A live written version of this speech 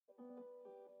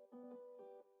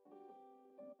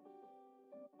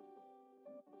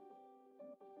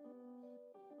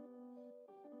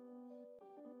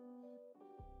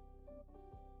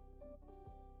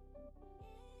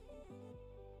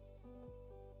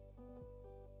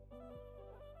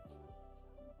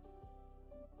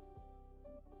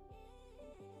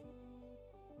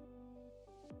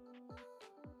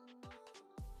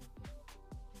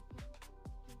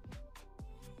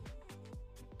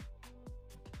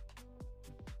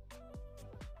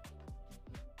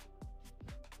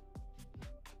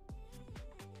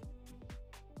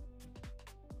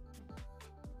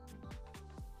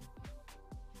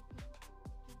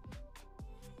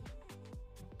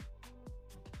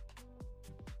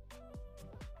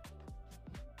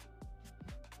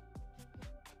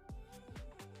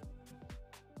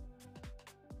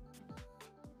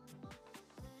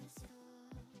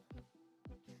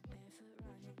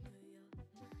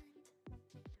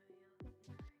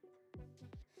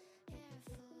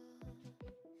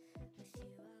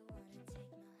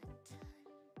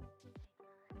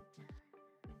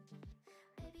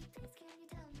Please can you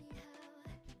tell me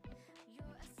how?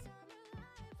 You're a summer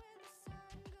light when the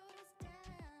sun goes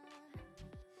down.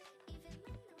 Even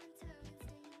when the winter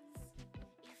wind stings,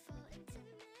 you fall into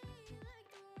me like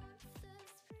the warmth of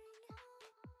spring.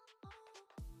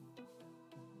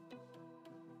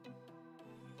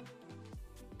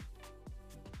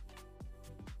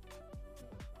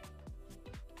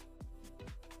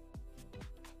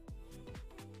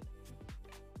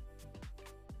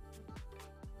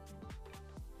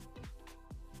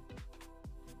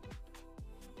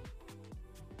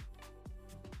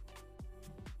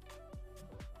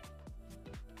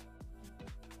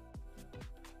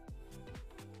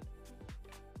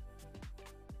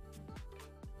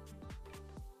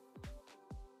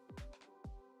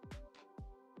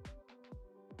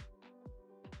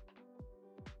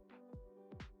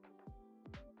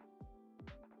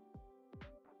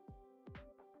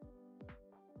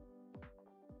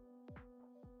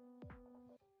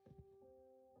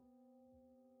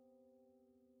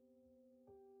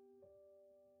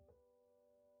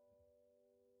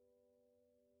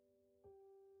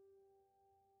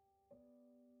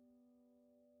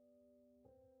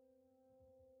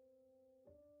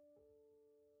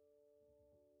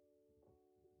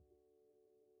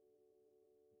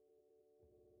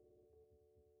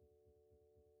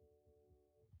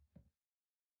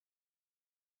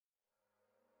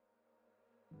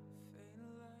 Faint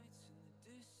lights in the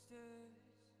distance,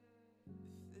 the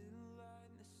thin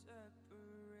line that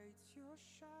separates your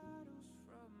shadows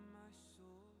from my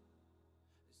soul.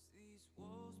 As these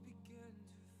walls begin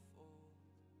to fall,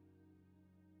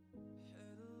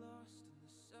 head lost in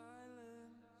the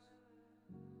silence,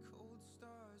 cold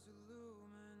stars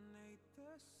illuminate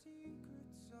the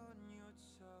secrets on your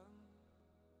tongue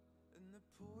and the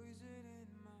poison in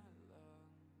my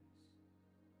lungs.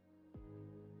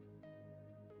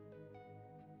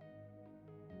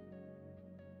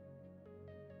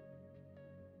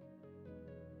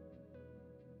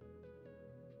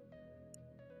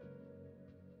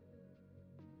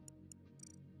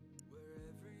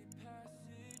 Every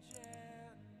passage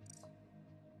ends,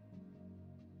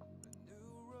 a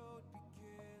new road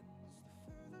begins.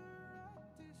 The further I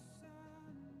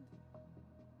descend,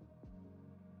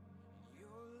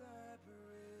 your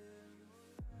labyrinth.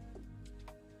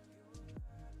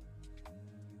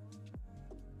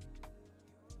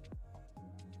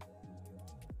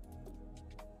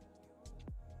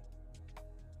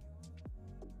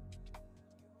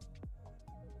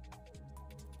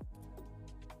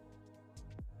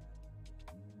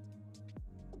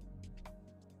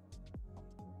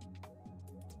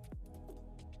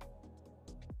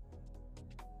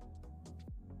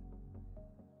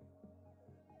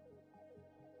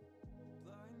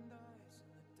 Blind eyes in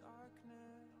the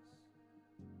darkness,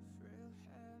 frail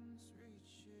hands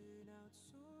reaching out,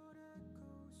 sword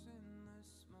echoes in the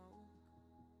smoke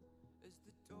as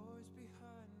the doors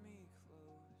behind me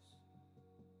close.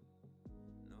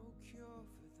 No cure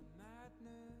for the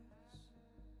madness,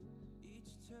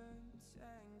 each turn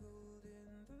tangled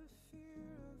in the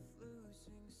fear of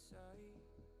losing sight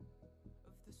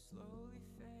of the slowly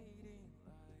fading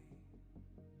light.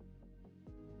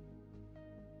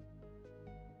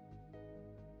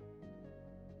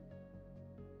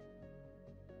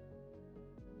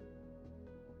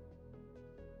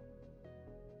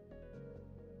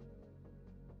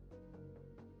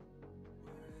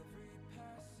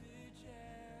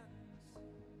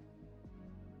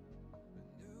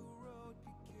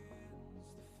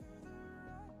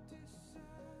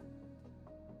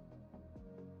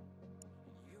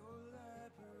 Your life.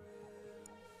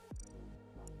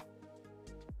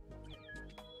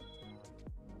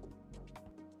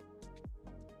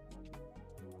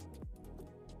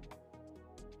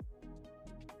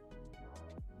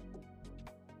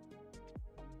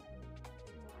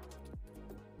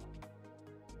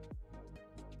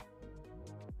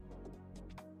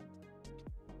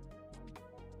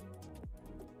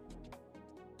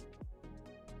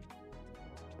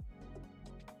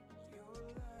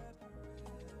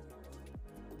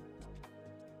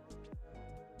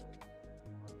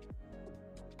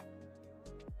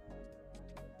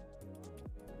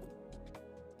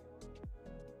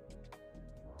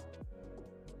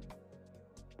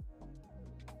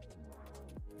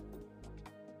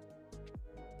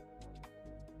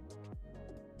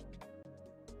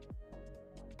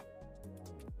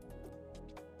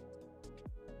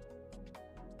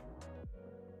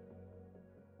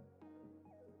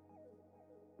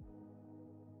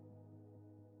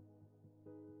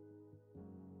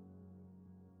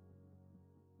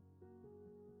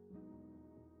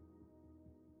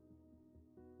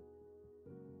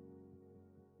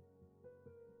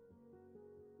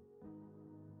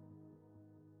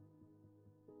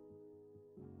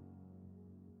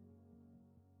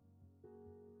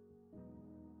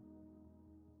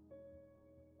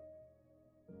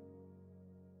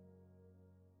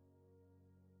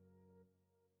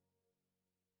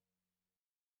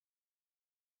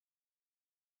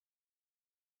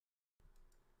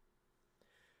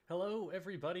 Hello,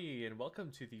 everybody, and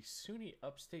welcome to the SUNY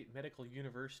Upstate Medical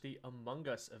University Among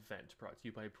Us event brought to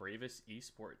you by Bravus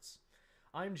Esports.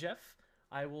 I'm Jeff.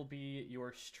 I will be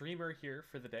your streamer here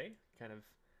for the day, kind of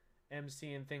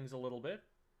emceeing things a little bit.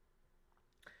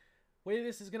 Way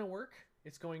this is going to work,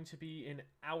 it's going to be an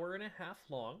hour and a half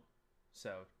long,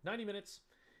 so 90 minutes.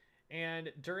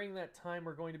 And during that time,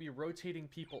 we're going to be rotating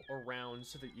people around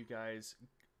so that you guys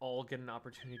all get an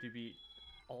opportunity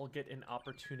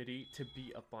to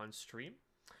be up on stream.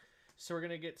 So we're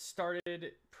gonna get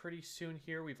started pretty soon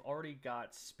here. We've already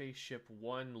got Spaceship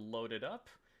 1 loaded up.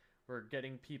 We're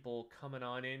getting people coming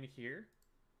on in here.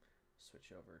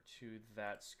 Switch over to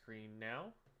that screen now.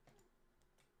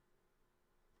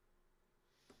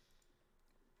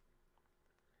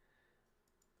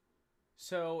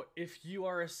 So if you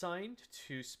are assigned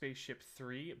to Spaceship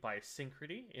 3 by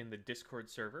Synchrony in the Discord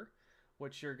server,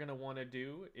 what you're going to want to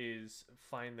do is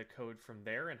find the code from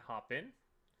there and hop in.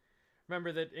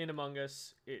 Remember that in Among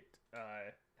Us, it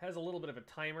has a little bit of a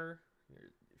timer.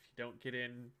 If you don't get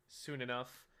in soon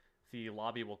enough, the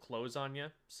lobby will close on you.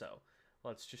 So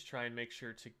let's just try and make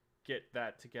sure to get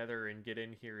that together and get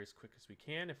in here as quick as we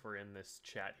can if we're in this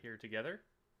chat here together.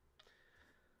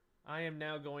 I am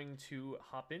now going to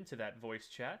hop into that voice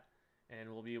chat,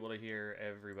 and we'll be able to hear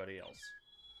everybody else.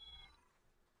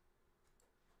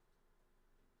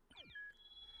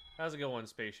 How's it going,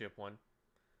 Spaceship 1?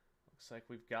 Looks like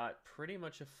we've got pretty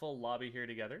much a full lobby here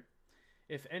together.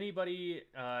 If anybody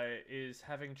is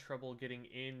having trouble getting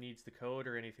in, needs the code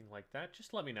or anything like that,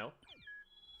 just let me know. Looks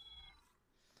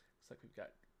like we've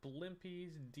got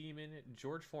Blimpies, Demon,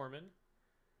 George Foreman,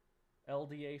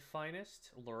 LDA Finest,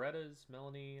 Loretta's,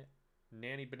 Melanie,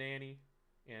 Nanny Banani,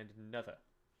 and Nutha.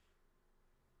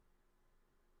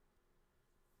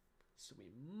 So we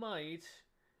might,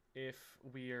 if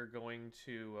we are going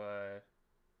to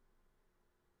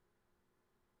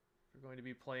we're going to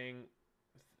be playing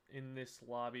in this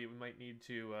lobby, we might need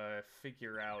to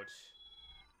figure out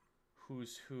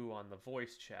who's who on the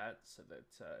voice chat so that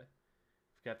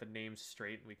we've got the names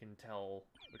straight and we can tell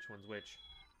which one's which.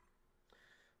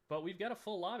 But we've got a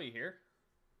full lobby here.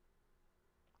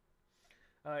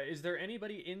 Is there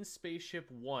anybody in Spaceship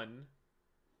 1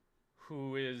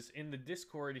 who is in the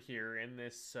Discord here in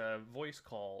this voice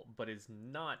call, but is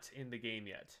not in the game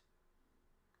yet?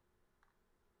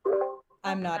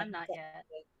 I'm not. I'm not yet.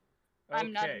 Okay.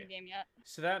 I'm not in the game yet.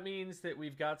 So that means that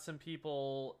we've got some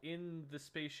people in the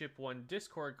Spaceship 1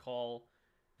 Discord call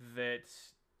that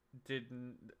did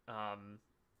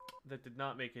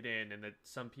not make it in, and that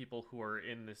some people who are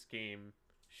in this game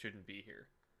shouldn't be here.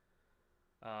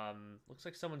 Looks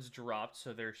like someone's dropped,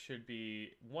 so there should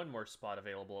be one more spot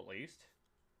available at least.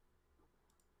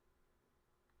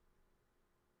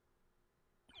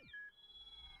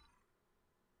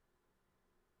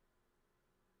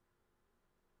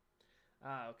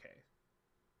 Ah, okay.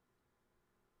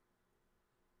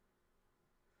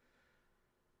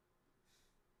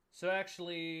 So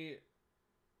actually,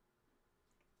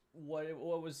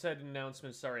 what was said in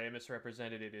announcements, sorry, I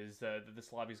misrepresented it, is that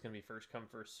this lobby is going to be first come,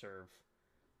 first serve.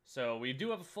 So we do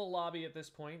have a full lobby at this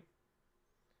point.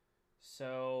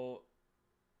 So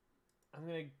I'm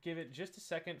going to give it just a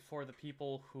second for the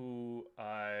people who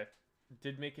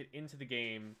did make it into the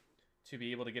game to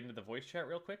be able to get into the voice chat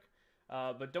real quick.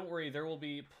 But don't worry, there will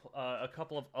be a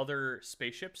couple of other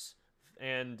spaceships,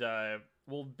 and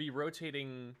we'll be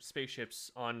rotating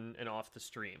spaceships on and off the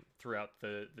stream throughout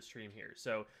the stream here.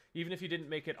 So even if you didn't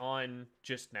make it on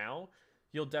just now,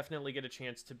 you'll definitely get a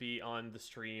chance to be on the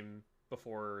stream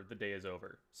before the day is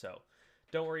over. So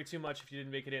don't worry too much if you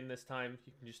didn't make it in this time.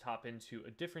 You can just hop into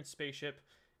a different spaceship,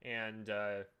 and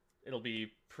it'll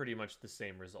be pretty much the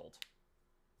same result.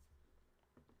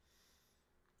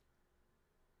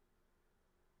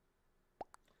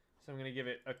 So I'm going to give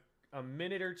it a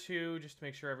minute or two just to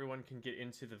make sure everyone can get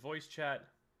into the voice chat. I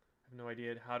have no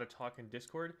idea how to talk in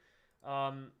Discord.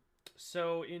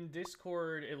 So in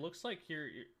Discord, it looks like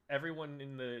everyone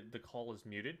in the call is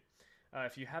muted.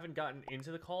 If you haven't gotten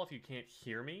into the call, if you can't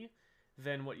hear me,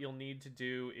 then what you'll need to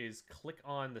do is click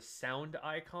on the sound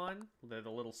icon, the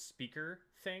little speaker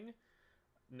thing,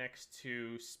 next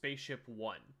to Spaceship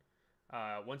 1.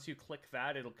 Once you click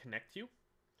that, it'll connect you.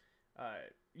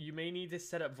 You may need to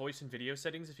set up voice and video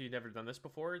settings if you've never done this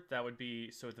before. That would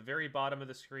be, so at the very bottom of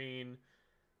the screen,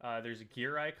 there's a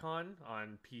gear icon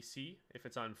on PC. If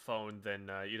it's on phone,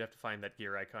 then you'd have to find that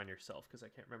gear icon yourself, because I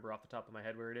can't remember off the top of my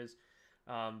head where it is.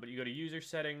 But you go to user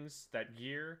settings, that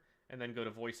gear, and then go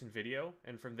to voice and video,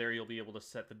 and from there you'll be able to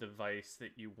set the device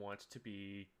that you want to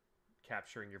be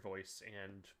capturing your voice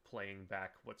and playing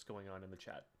back what's going on in the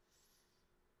chat.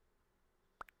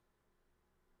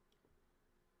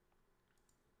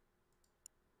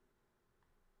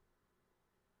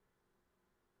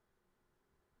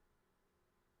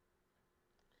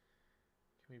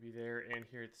 Maybe there and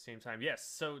here at the same time. Yes,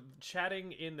 so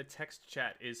chatting in the text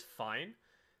chat is fine.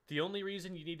 The only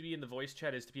reason you need to be in the voice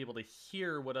chat is to be able to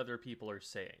hear what other people are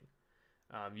saying.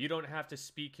 You don't have to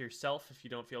speak yourself if you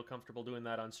don't feel comfortable doing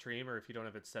that on stream or if you don't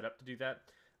have it set up to do that.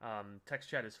 Text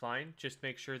chat is fine. Just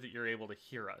make sure that you're able to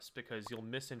hear us because you'll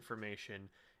miss information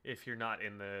if you're not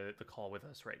in the call with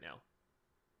us right now.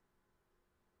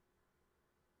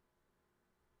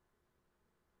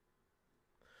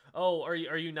 Oh, are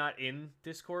you not in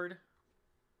Discord?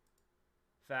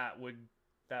 That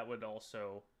would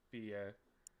also be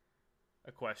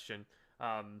a question.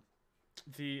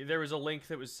 There was a link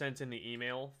that was sent in the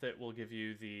email that will give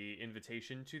you the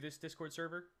invitation to this Discord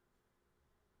server.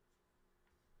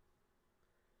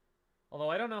 Although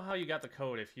I don't know how you got the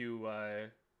code if you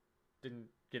didn't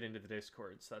get into the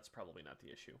Discord, so that's probably not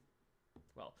the issue.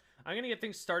 Well, I'm gonna get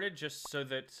things started just so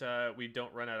that we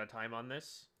don't run out of time on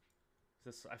this.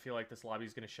 I feel like this lobby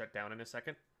is gonna shut down in a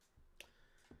second.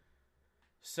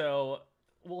 So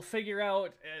we'll figure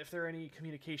out if there are any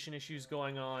communication issues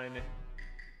going on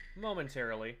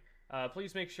momentarily.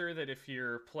 Please make sure that if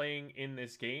you're playing in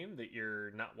this game that you're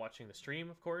not watching the stream,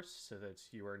 of course, so that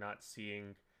you are not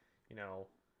seeing, you know,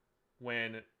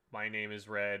 when my name is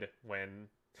red, when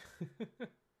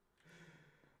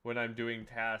when I'm doing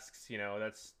tasks, you know,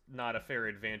 that's not a fair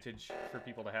advantage for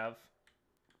people to have.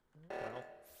 Well,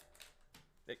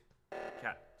 hey,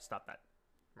 cat, stop that.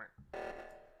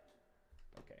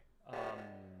 Okay.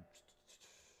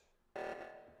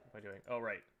 What am I doing? Oh,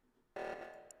 right.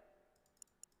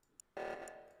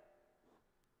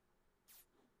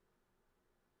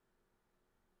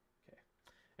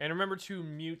 And remember to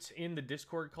mute in the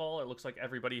Discord call. It looks like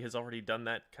everybody has already done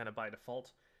that kind of by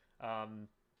default.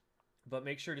 But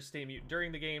make sure to stay mute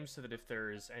during the game so that if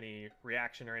there's any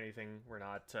reaction or anything, we're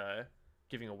not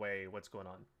giving away what's going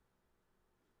on.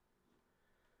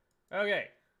 Okay.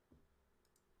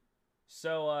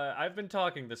 So I've been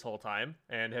talking this whole time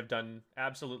and have done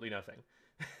absolutely nothing.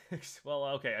 Well,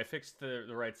 okay, I fixed the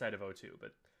right side of O2,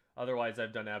 but otherwise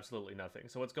I've done absolutely nothing.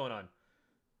 So what's going on?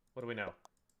 What do we know?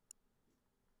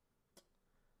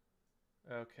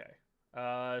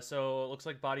 Okay. So it looks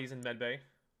like body's in medbay.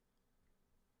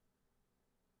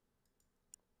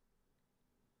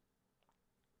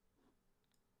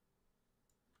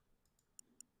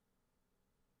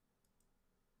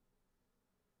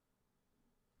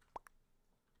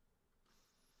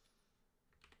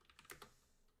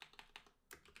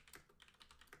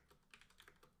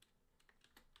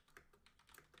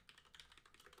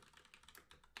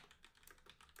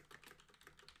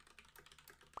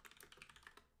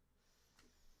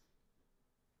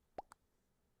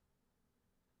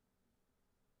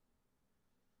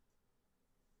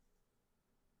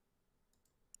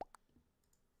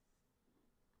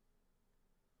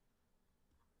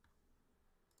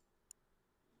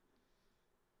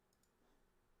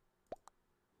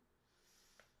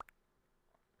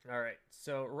 Alright,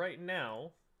 so right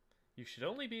now, you should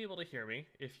only be able to hear me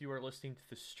if you are listening to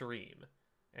the stream.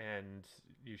 And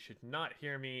you should not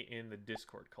hear me in the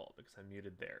Discord call because I'm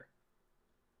muted there.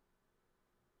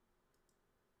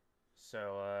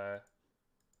 So,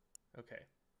 okay.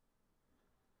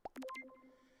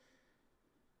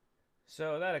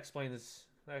 So that explains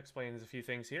a few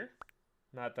things here.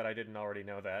 Not that I didn't already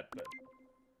know that, but...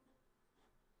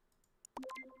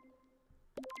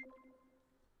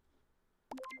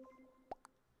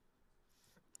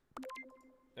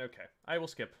 Okay, I will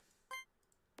skip.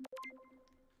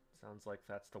 Sounds like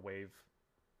that's the wave.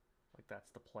 Like that's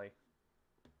the play.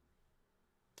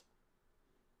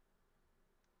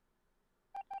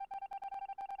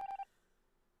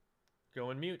 Go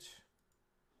and mute.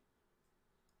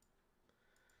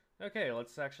 Okay,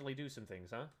 let's actually do some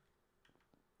things, huh?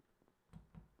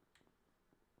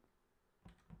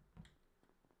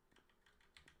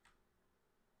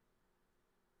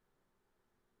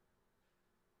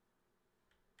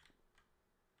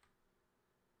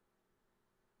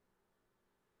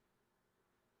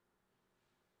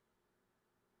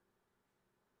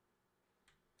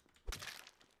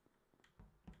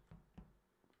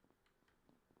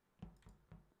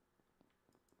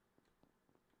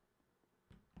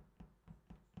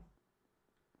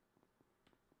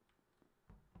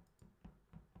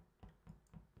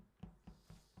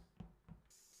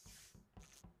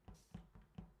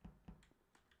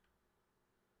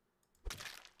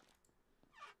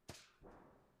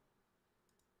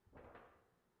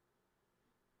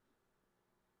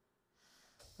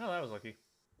 Oh, that was lucky.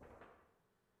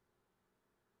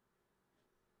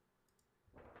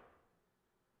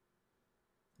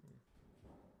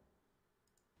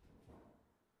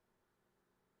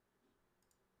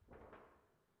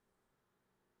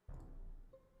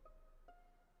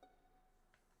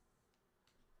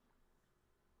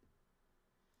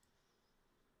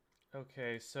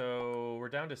 Okay, so we're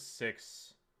down to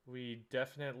 6. We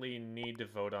definitely need to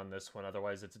vote on this one,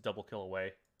 otherwise it's a double kill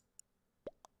away.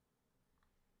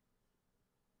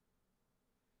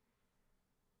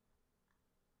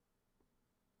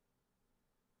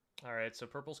 Alright, so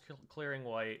purple's clearing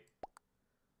white.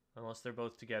 Unless they're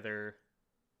both together,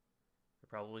 they're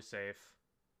probably safe.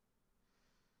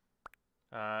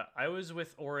 I was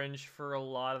with orange for a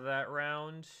lot of that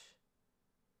round.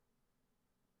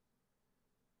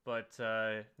 But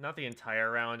not the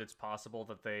entire round. It's possible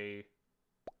that they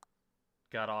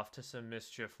got off to some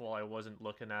mischief while I wasn't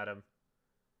looking at them.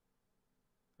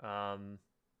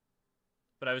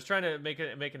 But I was trying to make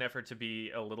an effort to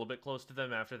be a little bit close to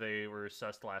them after they were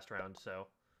sussed last round, so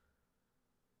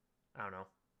I don't know.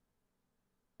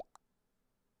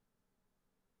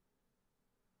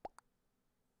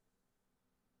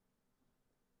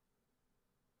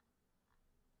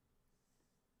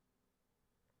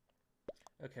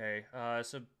 Okay,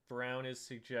 so Brown is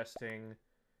suggesting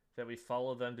that we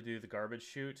follow them to do the garbage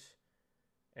chute,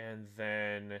 and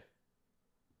then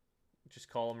just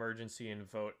call emergency and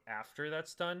vote after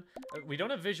that's done. We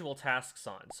don't have visual tasks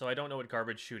on, so I don't know what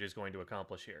garbage chute is going to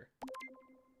accomplish here.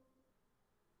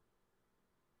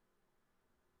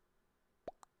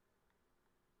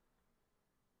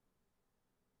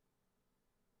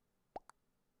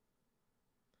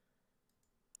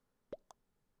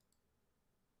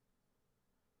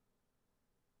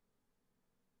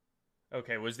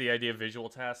 Okay, was the idea of visual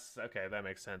tasks? Okay, that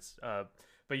makes sense.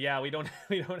 But yeah, we don't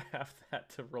have that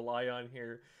to rely on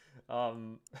here.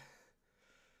 Oh,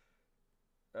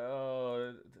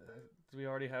 do we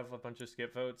already have a bunch of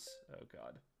skip votes? Oh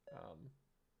god.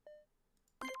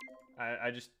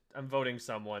 I'm voting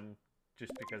someone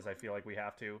just because I feel like we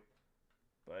have to.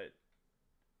 But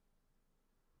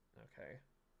okay.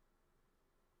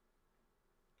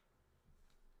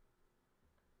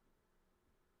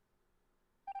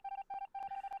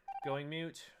 Going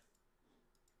mute.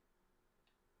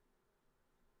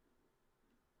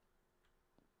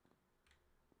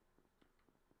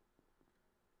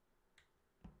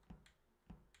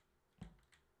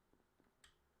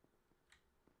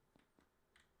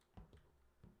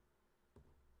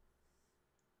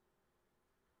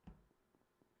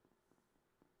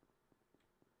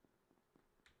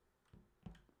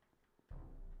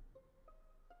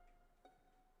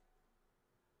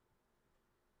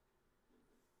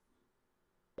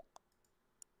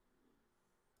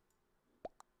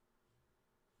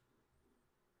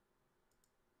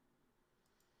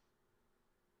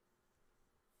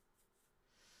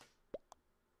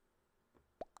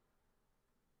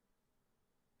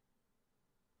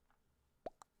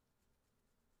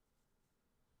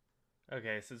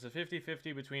 Okay, so it's a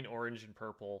 50-50 between orange and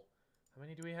purple. How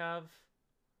many do we have?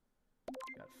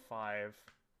 Got 5.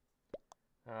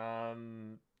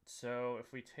 So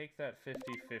if we take that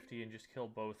 50-50 and just kill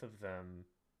both of them,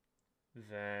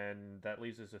 then that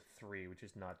leaves us with 3, which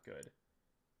is not good.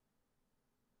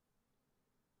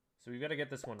 So we've got to get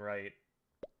this one right.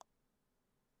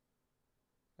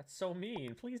 That's so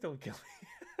mean. Please don't kill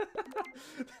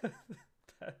me.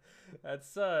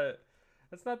 That's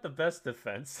not the best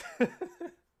defense.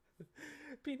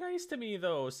 Be nice to me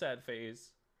though, sad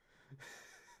face.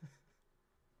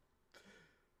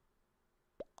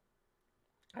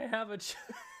 I have a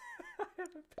I have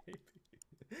a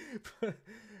baby.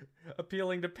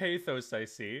 Appealing to pathos, I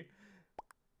see.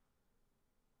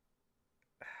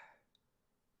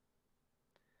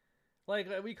 Like,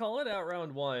 we call it out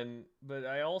round 1, but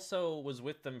I also was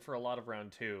with them for a lot of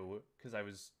round 2, because I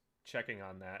was checking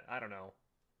on that. I don't know.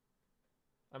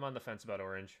 I'm on the fence about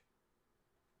orange.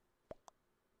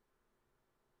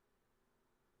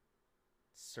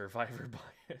 Survivor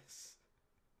bias.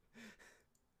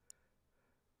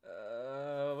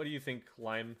 What do you think,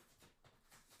 Lime?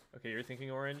 Okay, you're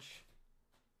thinking orange?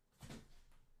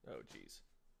 Oh, jeez.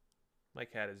 My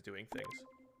cat is doing things.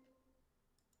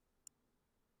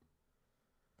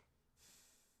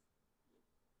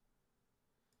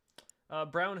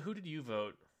 Brown, who did you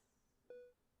vote?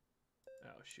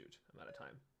 Oh, shoot. I'm out of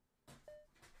time.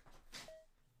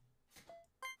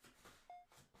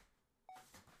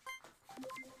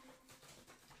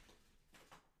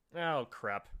 Oh,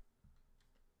 crap.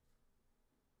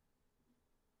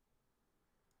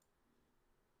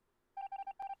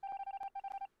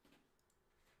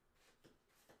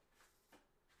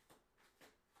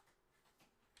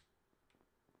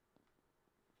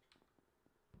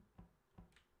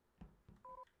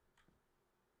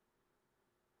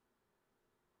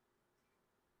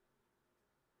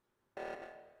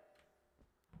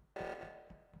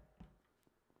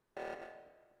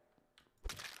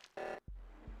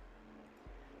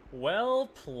 Well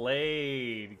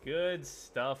played. Good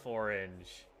stuff,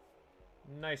 Orange.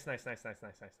 Nice, nice, nice, nice,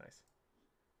 nice, nice, nice.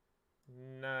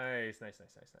 Nice, nice,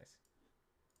 nice, nice, nice.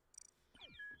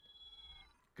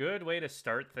 Good way to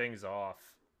start things off.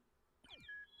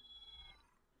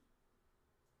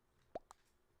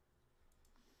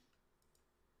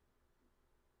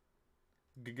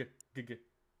 G-g-g-g.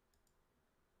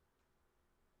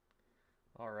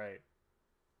 All right.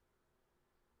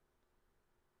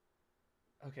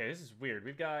 Okay, this is weird.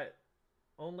 We've got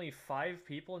only 5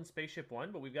 people in Spaceship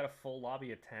 1, but we've got a full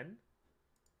lobby of 10?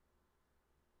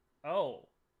 Oh.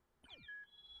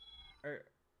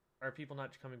 Are people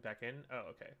not coming back in?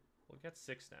 Oh, okay. We'll get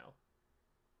 6 now.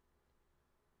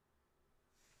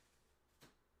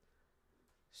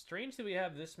 Strange that we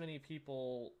have this many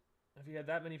people... If we had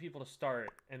that many people to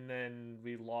start, and then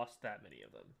we lost that many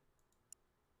of them.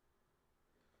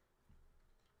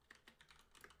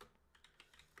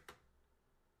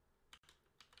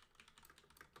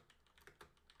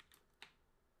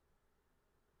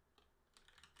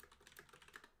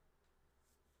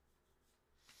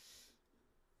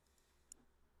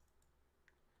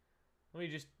 Let me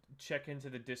just check into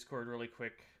the Discord really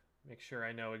quick. Make sure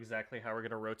I know exactly how we're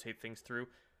going to rotate things through.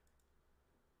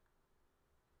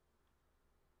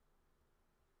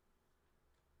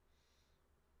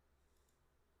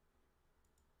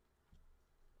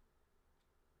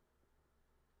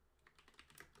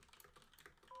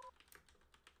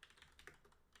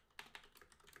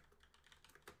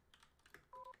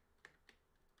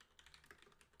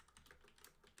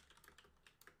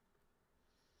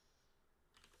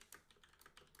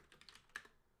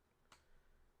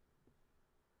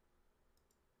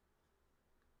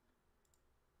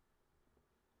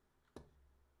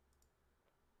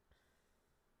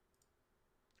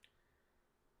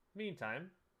 Meantime,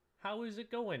 how is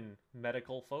it going,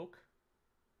 medical folk?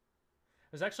 I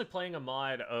was actually playing a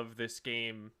mod of this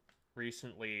game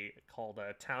recently called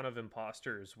Town of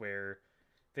Imposters, where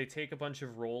they take a bunch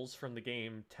of roles from the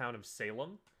game Town of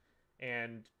Salem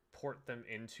and port them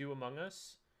into Among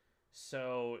Us.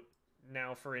 So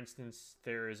now, for instance,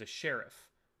 there is a sheriff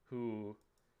who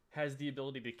has the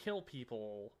ability to kill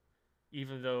people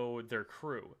even though they're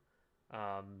crew.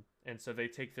 And so they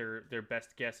take their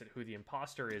best guess at who the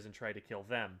imposter is and try to kill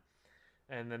them.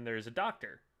 And then there's a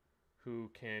doctor who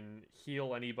can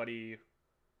heal anybody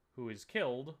who is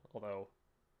killed, although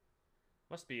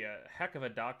must be a heck of a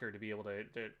doctor to be able to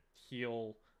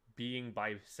heal being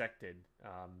bisected.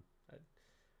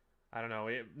 I don't know.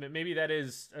 Maybe that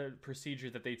is a procedure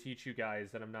that they teach you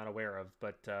guys that I'm not aware of,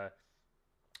 but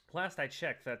last I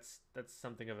checked, that's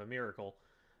something of a miracle.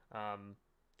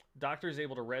 Doctor is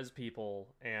able to res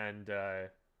people, and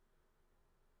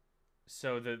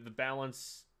so the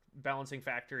balancing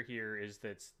factor here is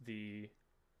that the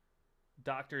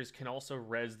doctors can also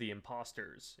res the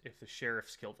imposters if the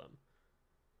sheriffs kill them.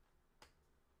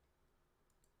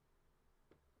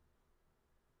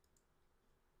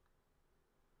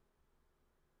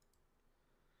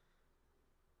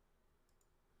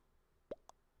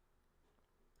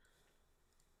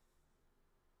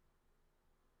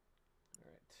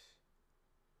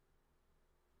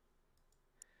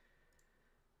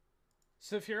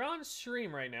 So if you're on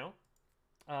stream right now,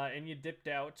 and you dipped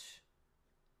out,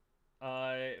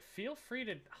 feel free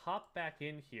to hop back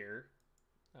in here.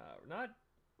 We're not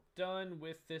done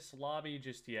with this lobby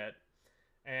just yet,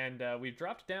 and we've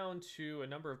dropped down to a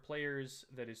number of players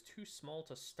that is too small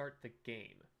to start the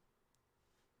game.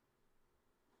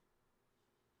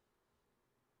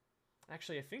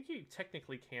 Actually, I think you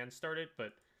technically can start it,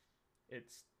 but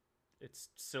it's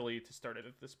silly to start it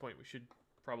at this point. We should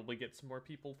probably get some more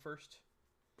people first.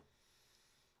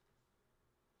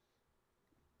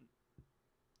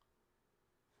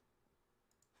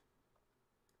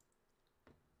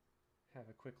 Have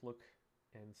a quick look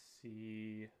and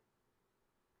see.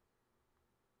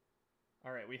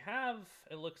 All right, we have,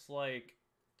 it looks like,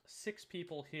 6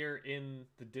 people here in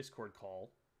the Discord call.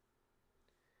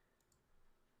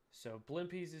 So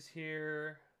Blimpies is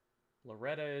here,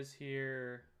 Loretta is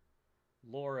here,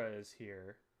 Laura is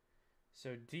here.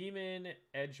 So Demon,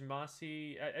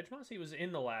 Edgemasi. Edgemasi was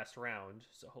in the last round,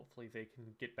 so hopefully they can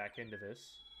get back into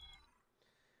this.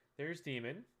 There's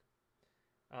Demon.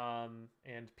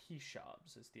 And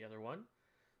P-Shobs is the other one.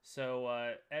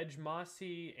 So,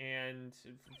 Edgemasi and...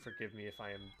 Forgive me if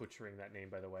I am butchering that name,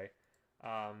 by the way.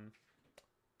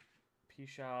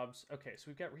 P-Shobs. Okay, so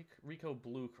we've got Rico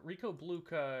Bluke. Rico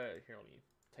Bluke, here, let me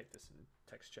type this in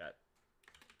text chat.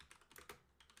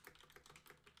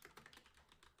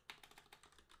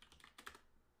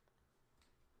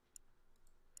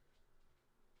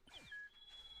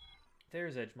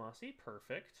 There's Edge Mossy.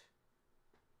 Perfect.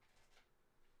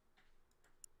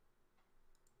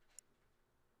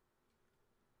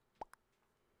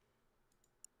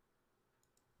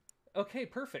 Okay,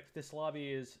 perfect. This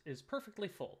lobby is perfectly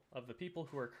full of the people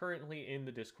who are currently in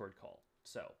the Discord call.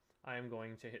 So I am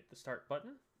going to hit the start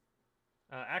button.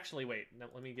 Actually, wait. No,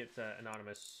 let me get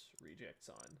anonymous rejects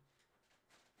on.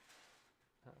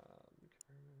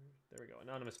 There we go.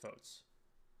 Anonymous votes.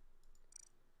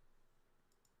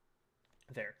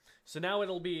 There. So now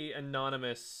it'll be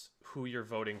anonymous who you're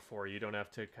voting for. You don't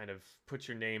have to kind of put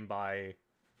your name by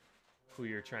who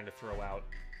you're trying to throw out.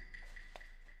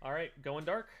 All right, going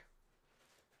dark.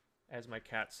 As my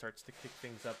cat starts to kick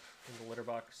things up in the litter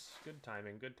box. Good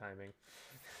timing, good timing.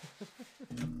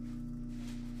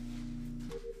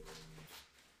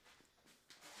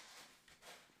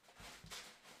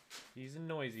 He's a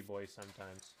noisy boy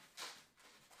sometimes.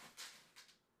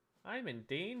 I'm in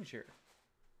danger.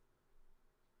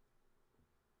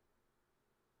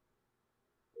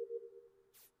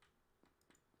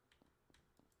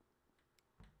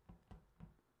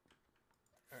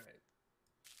 All right.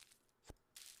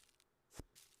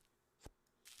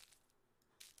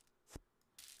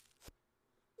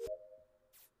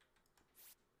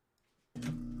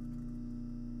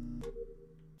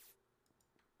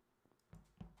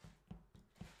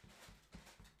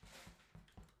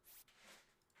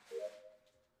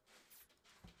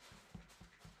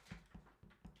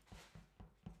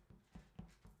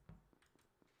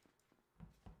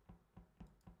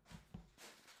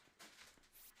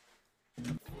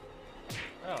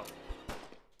 Oh.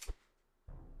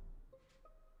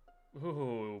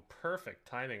 Ooh, perfect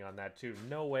timing on that, too.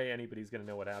 No way anybody's gonna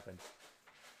know what happened.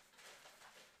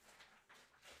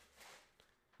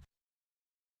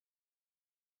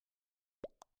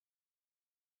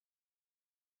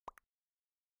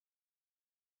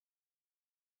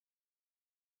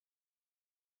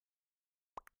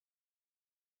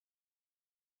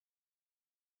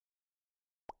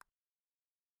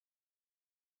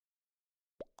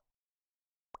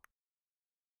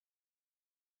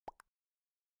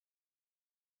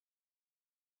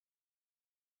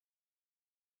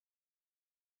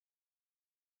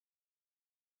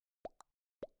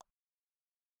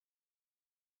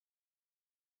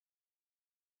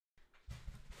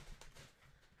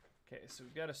 Okay, so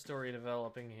we've got a story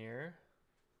developing here.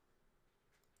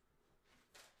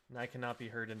 And I cannot be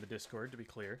heard in the Discord, to be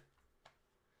clear.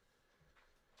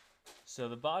 So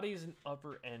the body's an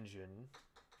upper engine.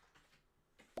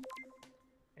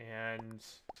 And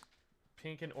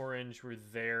pink and orange were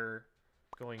there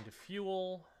going to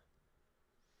fuel.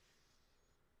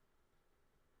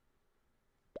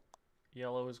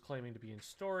 Yellow is claiming to be in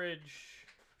storage.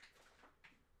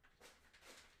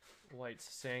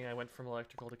 White's saying I went from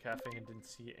electrical to cafe and didn't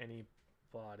see any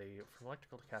body. From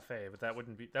electrical to cafe, but that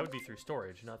would be through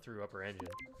storage, not through upper engine.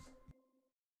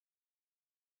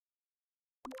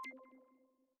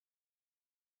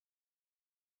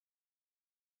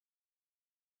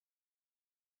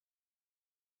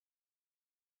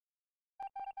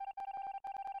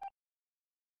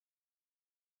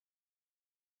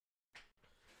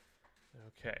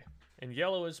 Okay. And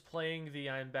yellow is playing the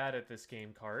I'm bad at this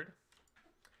game card.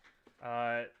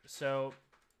 So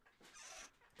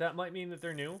that might mean that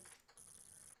they're new.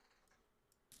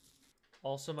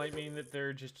 Also might mean that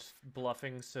they're just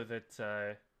bluffing so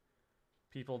that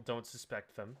people don't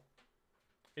suspect them.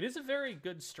 It is a very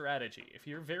good strategy. If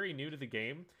you're very new to the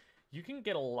game, you can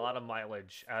get a lot of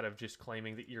mileage out of just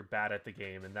claiming that you're bad at the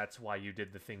game, and that's why you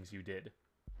did the things you did.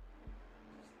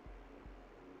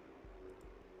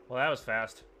 Well, that was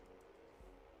fast.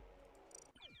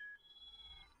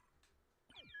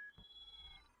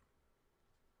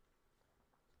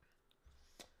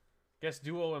 Guess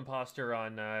duo imposter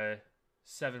on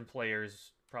 7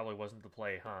 players probably wasn't the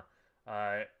play,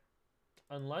 huh?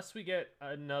 Unless we get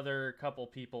another couple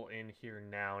people in here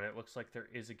now, and it looks like there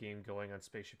is a game going on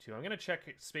Spaceship 2. I'm going to check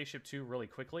Spaceship 2 really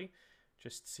quickly,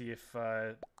 just to see if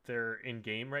they're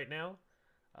in-game right now.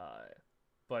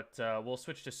 But we'll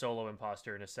switch to solo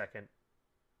imposter in a second.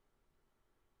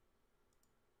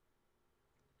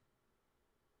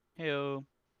 Heyo.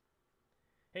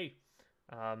 Hey,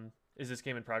 is this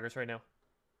game in progress right now?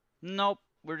 Nope,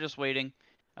 we're just waiting.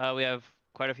 We have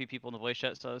quite a few people in the voice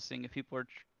chat, so I was seeing if people are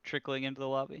trickling into the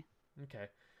lobby. Okay.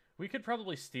 We could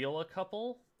probably steal a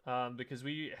couple, because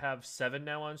we have 7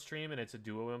 now on stream, and it's a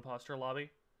duo imposter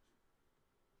lobby.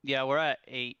 Yeah, we're at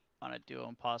 8 on a duo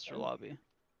imposter lobby.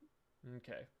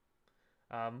 Okay.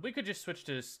 We could just switch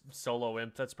to solo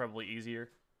imp. That's probably easier.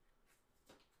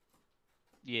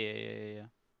 Yeah.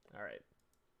 All right.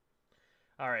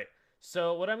 All right.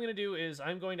 So what I'm going to do is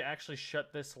I'm going to actually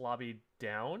shut this lobby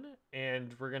down,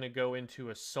 and we're going to go into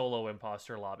a solo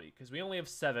imposter lobby, because we only have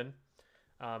 7,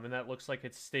 and that looks like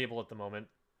it's stable at the moment.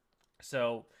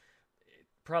 So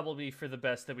probably for the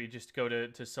best that we just go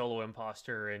to solo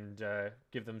imposter and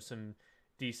give them some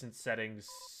decent settings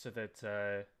so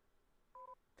that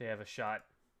they have a shot.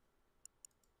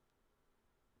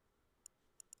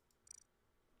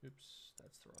 Oops,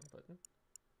 that's the wrong button.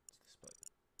 It's this button.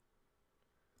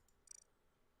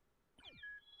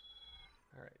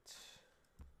 All right.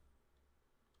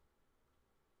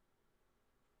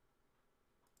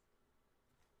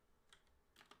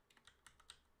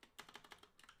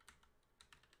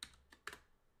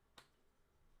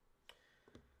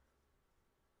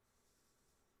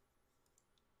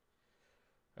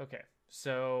 Okay,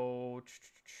 so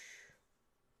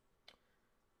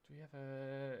do we have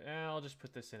a... I'll just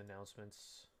put this in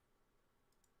announcements.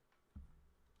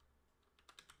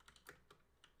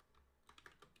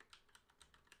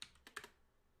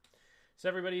 So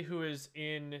everybody who is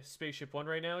in Spaceship One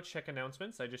right now, check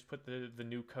announcements. I just put the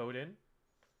new code in.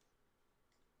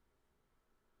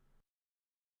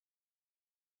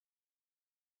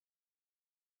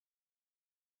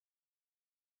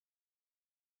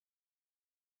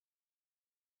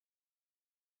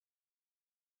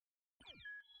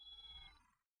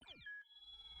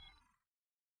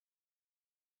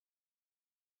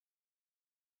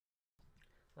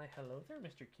 Why, hello there,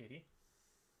 Mr. Kitty.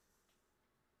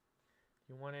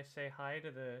 You want to say hi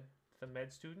to the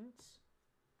med students?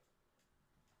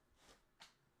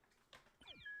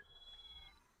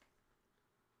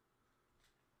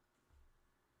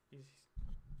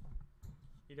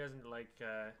 He doesn't like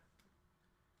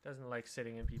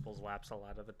sitting in people's laps a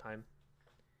lot of the time.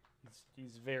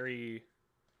 He's very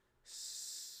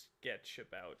sketch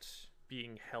about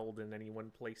being held in any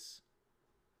one place.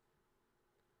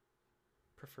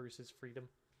 Prefers his freedom,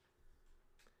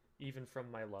 even from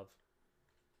my love.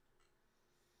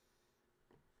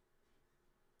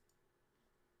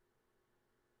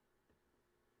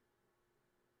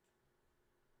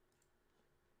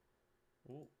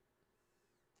 Ooh.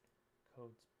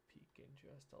 Code's peeking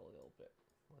just a little bit.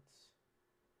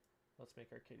 Let's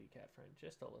make our kitty cat friend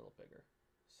just a little bigger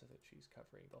so that she's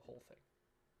covering the whole thing.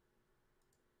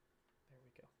 There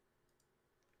we go.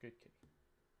 Good kitty.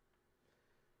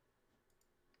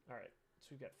 All right, so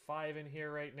we've got 5 in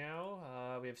here right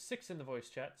now. We have 6 in the voice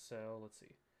chat, so let's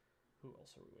see. Who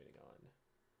else are we waiting on?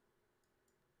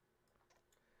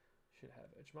 Should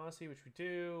have Edgemasi, which we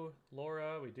do.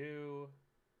 Laura, we do.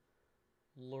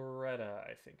 Loretta,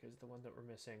 I think, is the one that we're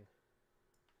missing.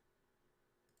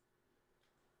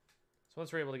 So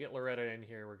once we're able to get Loretta in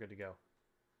here, we're good to go.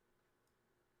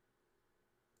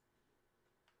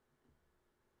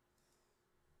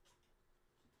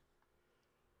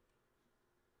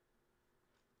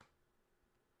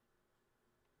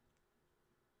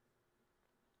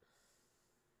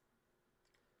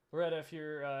 Loretta, if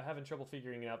you're having trouble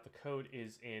figuring it out, the code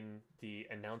is in the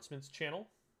announcements channel.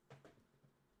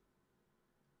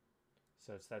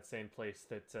 So it's that same place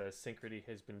that Synchrony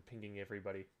has been pinging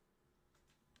everybody.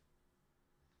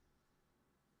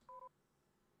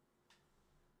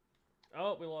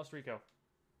 Oh, we lost Rico.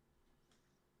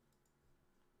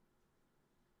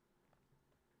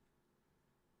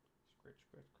 Scratch,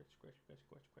 scratch, scratch, scratch, scratch,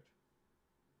 scratch, scratch.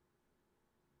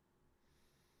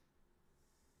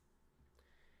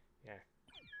 Yeah.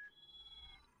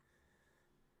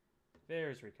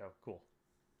 There's Rico. Cool.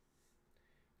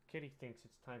 Kitty thinks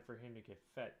it's time for him to get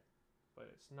fed, but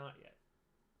it's not yet.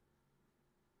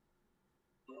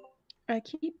 I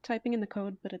keep typing in the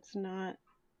code, but it's not.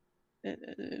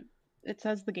 It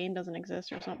says the game doesn't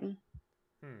exist or something.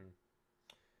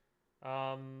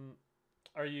 Are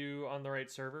you on the right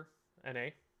server, NA?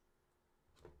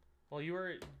 Well, you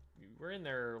were in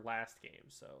their last game,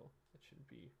 so it should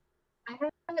be. I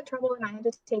had trouble and I had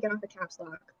to take it off the caps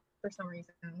lock for some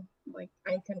reason. Like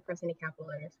I couldn't press any capital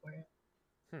letters for it.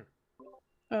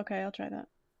 Okay, I'll try that.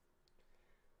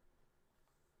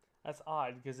 That's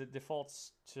odd because it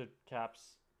defaults to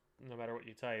caps no matter what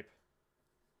you type.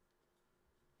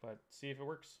 But see if it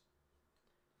works.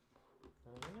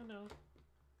 No.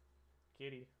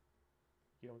 Kitty,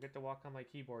 you don't get to walk on my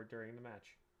keyboard during the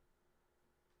match.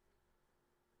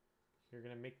 You're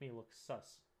gonna make me look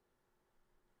sus.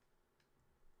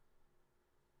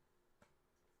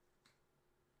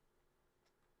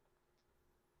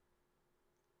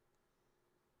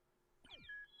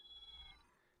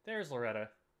 There's Loretta.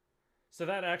 So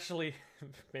that actually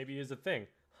maybe is a thing.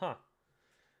 Huh.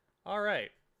 Alright.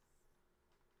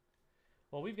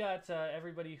 Well, we've got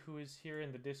everybody who is here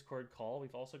in the Discord call.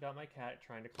 We've also got my cat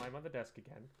trying to climb on the desk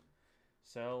again.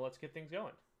 So let's get things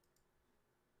going.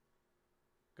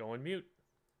 Go on mute.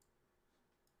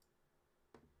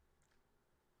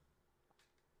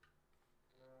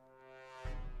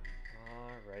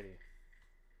 Alrighty.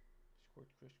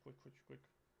 Quick.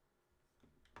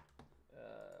 Where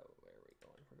are we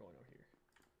going? We're going over here.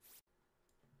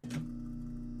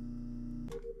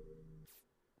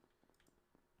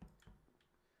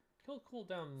 Kill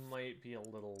cooldown might be a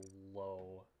little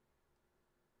low,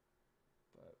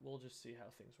 but we'll just see how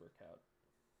things work out.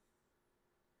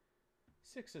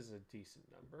 6 is a decent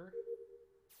number.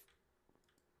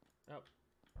 Oh.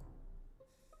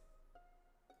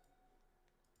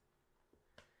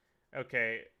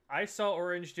 Okay, I saw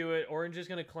Orange do it. Orange is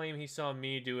going to claim he saw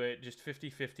me do it. Just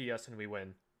 50-50 us and we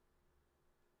win.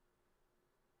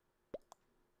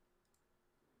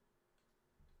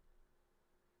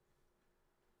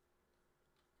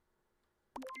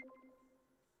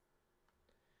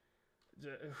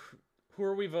 Who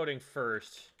are we voting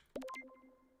first?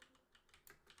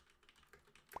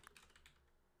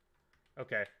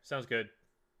 Okay, sounds good.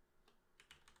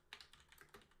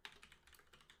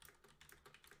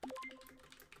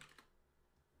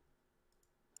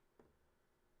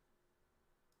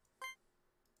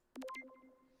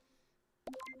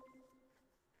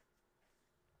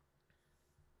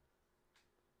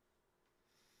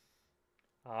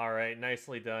 All right,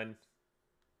 nicely done.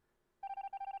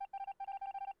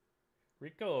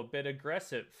 Rico, a bit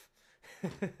aggressive.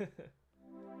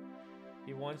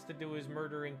 He wants to do his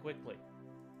murdering quickly.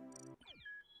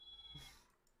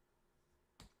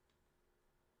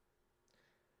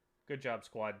 Good job,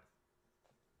 squad.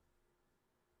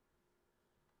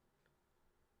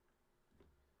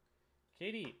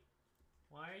 Katie,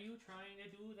 why are you trying to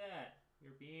do that?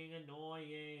 You're being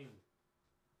annoying.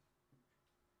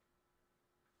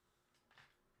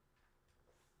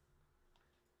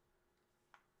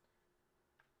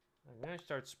 I'm gonna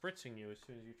start spritzing you as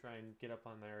soon as you try and get up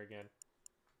on there again.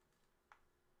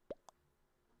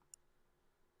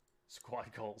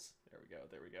 Squad goals. There we go,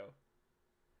 there we go.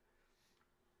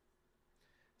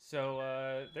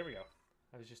 So, there we go.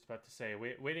 I was just about to say,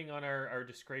 waiting on our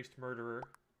disgraced murderer.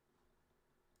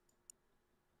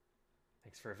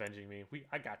 Thanks for avenging me.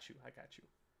 I got you, I got you.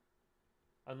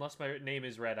 Unless my name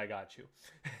is red, I got you.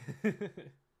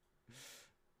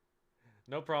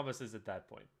 No promises at that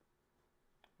point.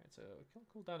 Alright, so kill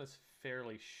cooldown is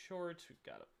fairly short. We've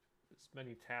got as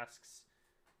many tasks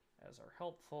as are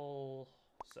helpful.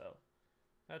 So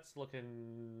that's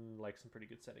looking like some pretty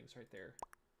good settings right there.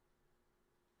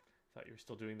 Thought you were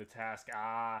still doing the task.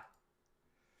 Ah,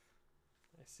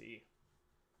 I see.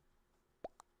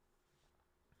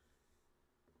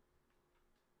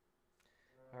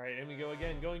 All right, in we go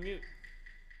again. Going mute.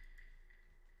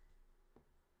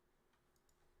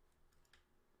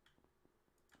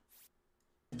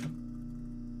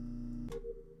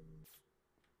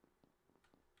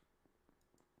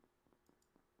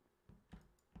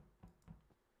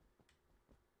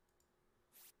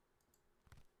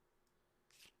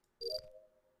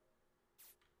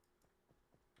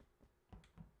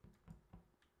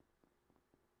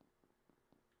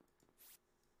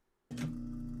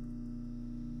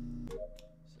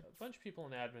 Bunch of people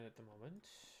in admin at the moment.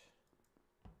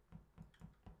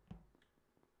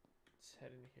 Let's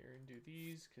head in here and do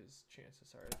these, because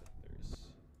chances are that there's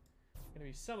going to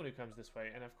be someone who comes this way,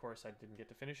 and of course I didn't get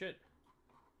to finish it.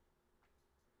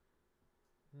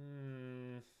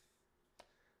 I'm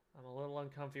a little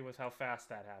uncomfy with how fast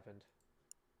that happened.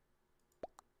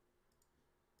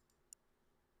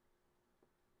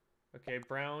 Okay,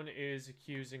 Brown is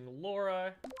accusing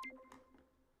Laura.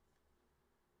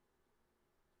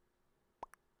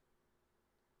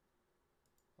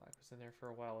 Black was in there for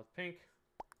a while with Pink.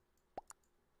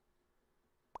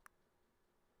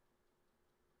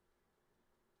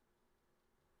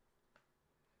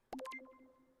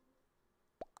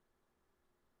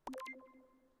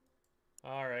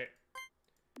 All right.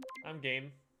 I'm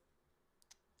game.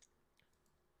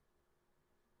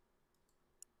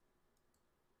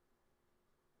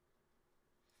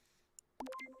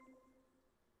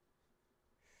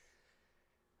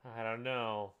 I don't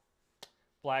know.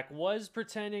 Black was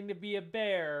pretending to be a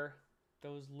bear.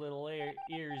 Those little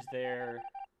ears there.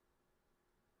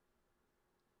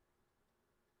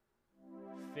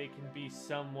 If they can be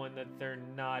someone that they're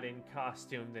not in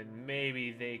costume, then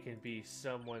maybe they can be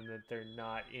someone that they're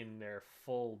not in their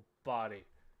full body.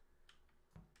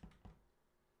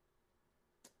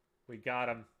 We got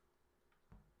him.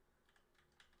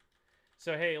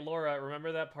 So hey, Laura,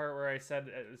 remember that part where I said,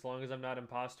 as long as I'm not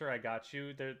imposter, I got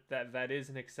you? That is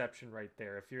an exception right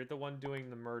there. If you're the one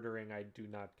doing the murdering, I do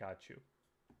not got you.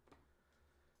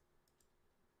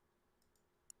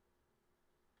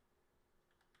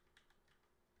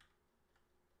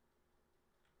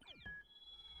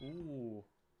 Ooh.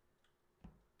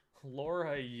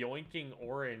 Laura yoinking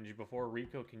orange before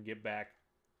Rico can get back.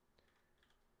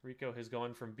 Rico has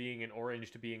gone from being an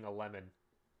orange to being a lemon.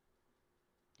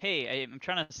 Hey, I'm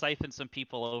trying to siphon some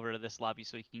people over to this lobby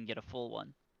so we can get a full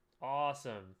one.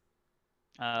 Awesome.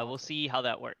 We'll Awesome. see how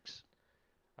that works.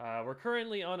 We're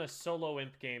currently on a solo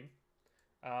imp game.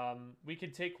 We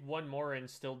could take one more and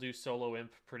still do solo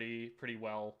imp pretty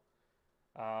well.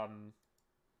 I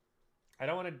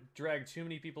don't want to drag too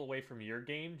many people away from your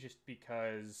game just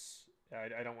because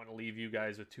I don't want to leave you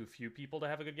guys with too few people to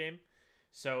have a good game.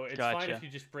 So it's fine if Gotcha. you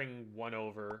just bring one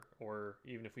over, or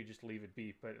even if we just leave it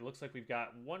be. But it looks like we've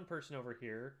got one person over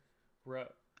here.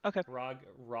 Okay.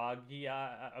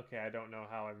 Ragia. Okay, I don't know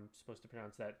how I'm supposed to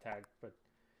pronounce that tag, but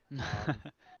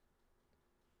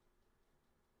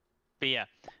But yeah,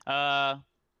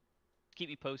 keep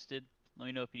me posted. Let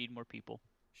me know if you need more people.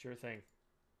 sure thing.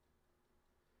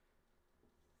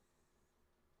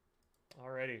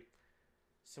 Alrighty.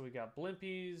 So we got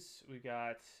Blimpies, we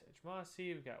got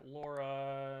Edgemasi, we got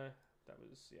Laura. That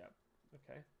was, yeah,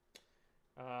 okay.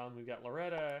 We've got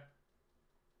Loretta,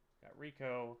 got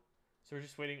Rico. So we're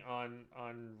just waiting on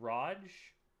Ragiaj.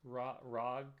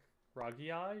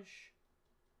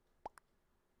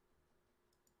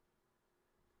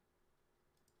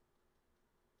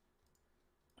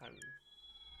 I'm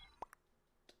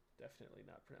definitely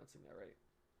not pronouncing that right.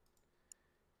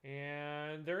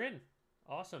 And they're in.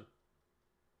 Awesome.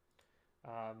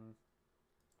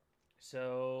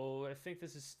 So I think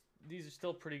these are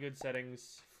still pretty good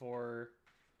settings for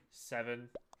 7.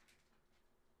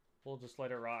 We'll just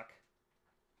let it rock.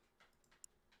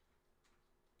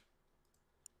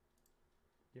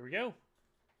 Here we go.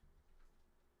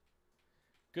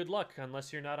 Good luck,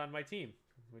 unless you're not on my team.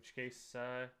 In which case,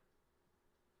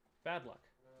 bad luck.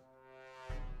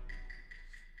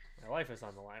 My life is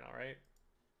on the line, alright?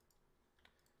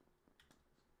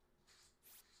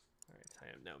 Alright, I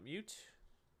am now mute.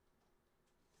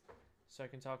 So I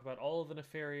can talk about all of the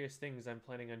nefarious things I'm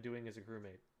planning on doing as a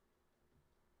crewmate.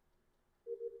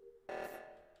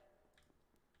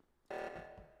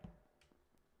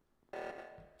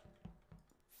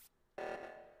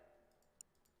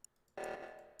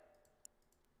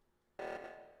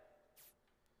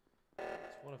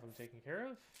 Is one of them taken care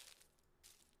of?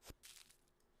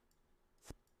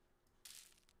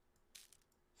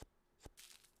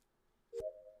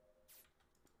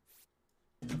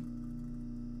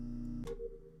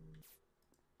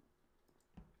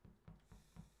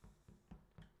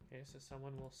 Okay, so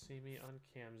someone will see me on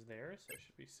cams there, so I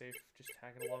should be safe just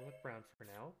tagging along with Brown for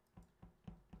now.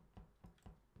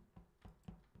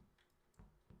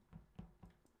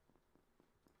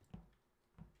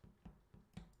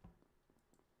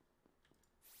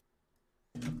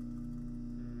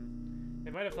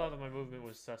 They might have thought that my movement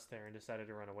was sus there and decided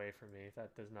to run away from me.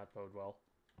 That does not bode well.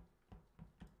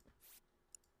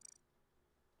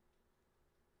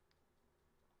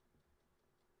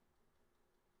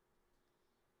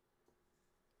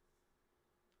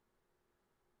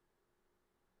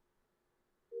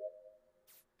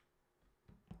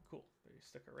 Cool. They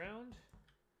stick around.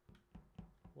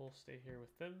 We'll stay here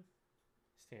with them.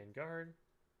 Stand guard.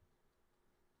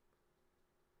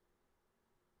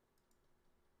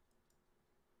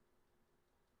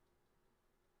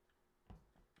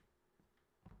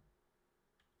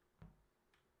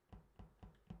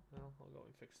 Well, I'll go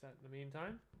and fix that in the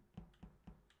meantime.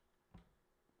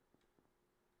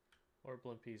 Or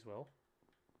Blimpies will.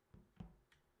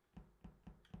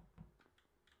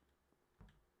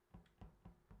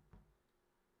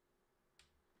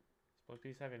 Is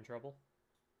Blimpies having trouble?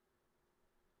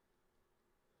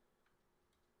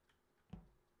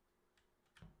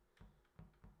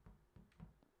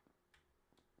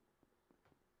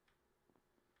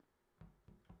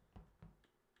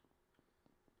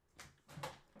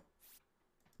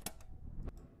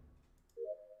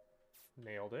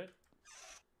 Nailed it.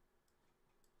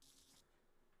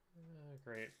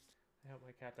 Great. I hope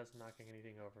my cat doesn't knock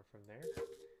anything over from there.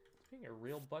 It's being a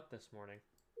real butt this morning.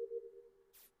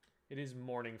 It is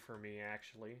morning for me,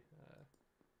 actually.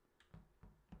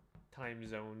 Time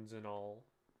zones and all.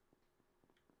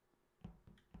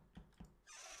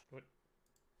 What?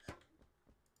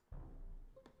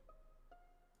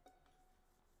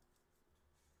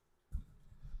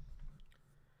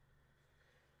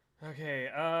 Okay,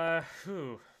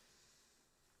 whew.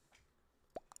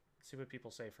 Let's see what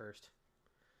people say first.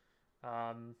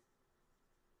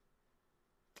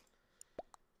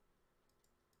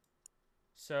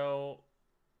 So,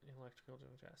 electrical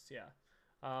doing tests, yeah.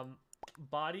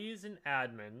 Bodies and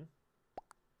admin.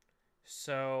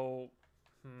 So,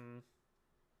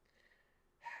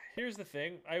 here's the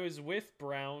thing. I was with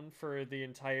Brown for the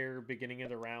entire beginning of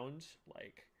the round.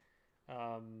 Like,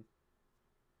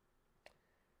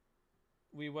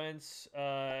 we went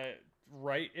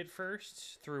right at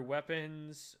first through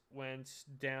weapons, went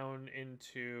down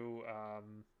into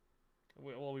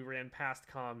we ran past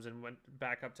comms and went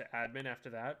back up to admin after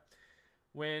that.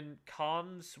 When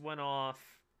comms went off,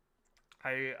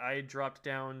 I dropped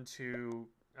down to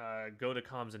go to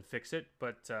comms and fix it,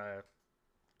 but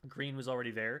Green was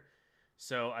already there,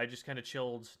 so I just kind of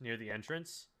chilled near the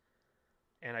entrance,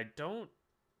 and I don't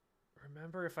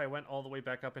remember if I went all the way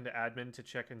back up into admin to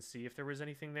check and see if there was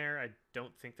anything there. I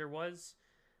don't think there was.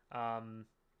 Brown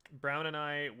and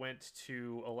I went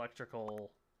to electrical,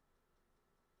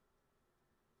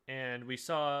 and we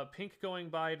saw Pink going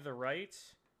by to the right.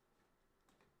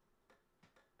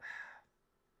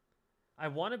 I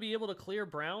want to be able to clear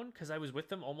Brown because I was with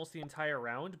them almost the entire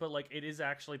round, but like it is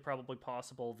actually probably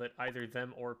possible that either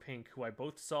them or Pink, who I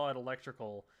both saw at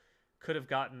electrical, could have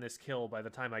gotten this kill by the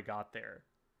time I got there.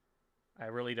 I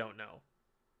really don't know.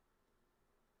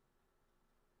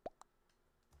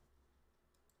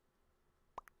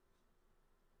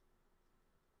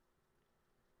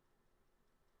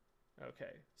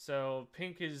 Okay, so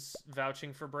Pink is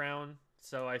vouching for Brown,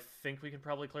 so I think we can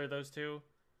probably clear those two.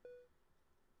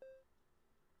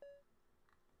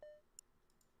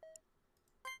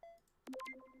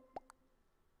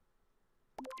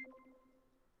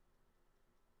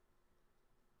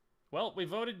 Well, we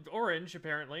voted orange,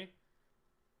 apparently.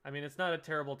 I mean, it's not a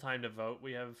terrible time to vote.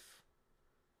 We have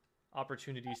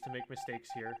opportunities to make mistakes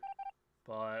here.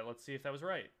 But let's see if that was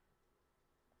right.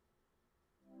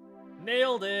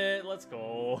 Nailed it! Let's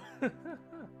go.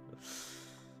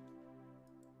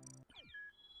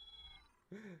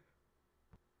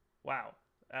 Wow.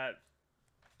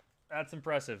 That's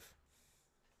impressive.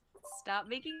 Stop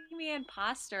making me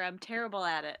imposter. I'm terrible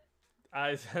at it.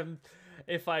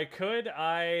 If I could,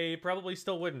 I probably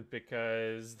still wouldn't,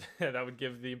 because that would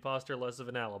give the imposter less of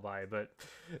an alibi, but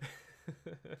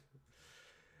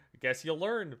I guess you'll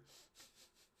learn.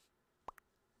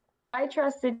 I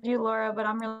trusted you, Laura, but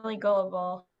I'm really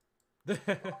gullible.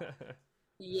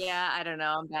 Yeah, I don't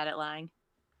know. I'm bad at lying.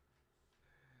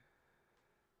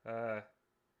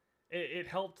 It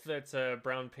helped that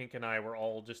Brown, Pink, and I were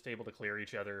all just able to clear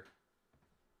each other.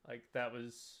 Like, that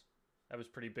was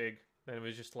pretty big. Then it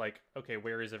was just like, okay,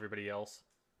 where is everybody else?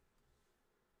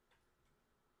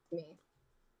 Me.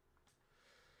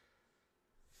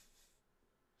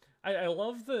 I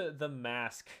love the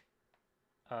mask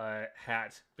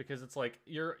hat, because it's like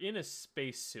you're in a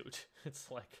spacesuit. It's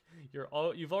like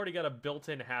you've already got a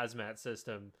built-in hazmat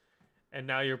system, and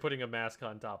now you're putting a mask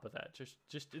on top of that.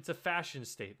 Just it's a fashion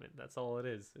statement. That's all it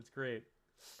is. It's great.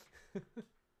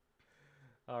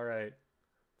 All right,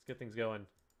 let's get things going.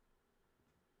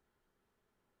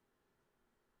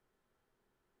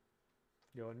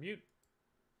 Go on mute.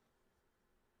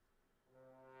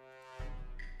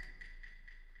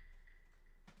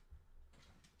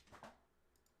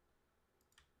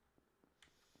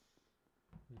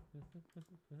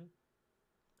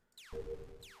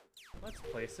 Let's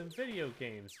play some video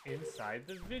games inside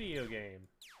the video game.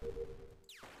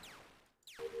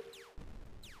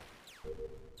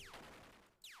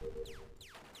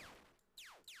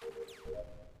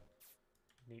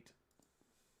 Neat.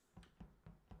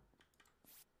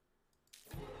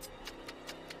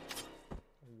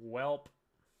 Welp.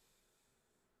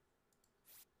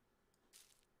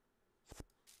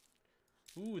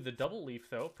 Ooh, the double leaf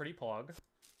though, pretty pog.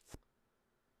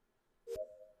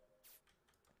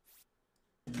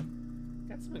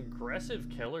 Got some aggressive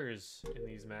killers in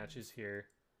these matches here.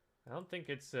 I don't think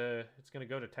it's gonna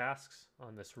go to tasks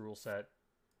on this rule set.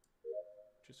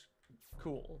 Which is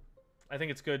cool. I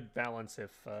think it's good balance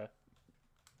if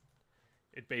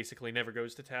it basically never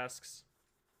goes to tasks.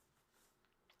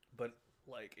 But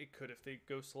like it could if they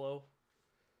go slow.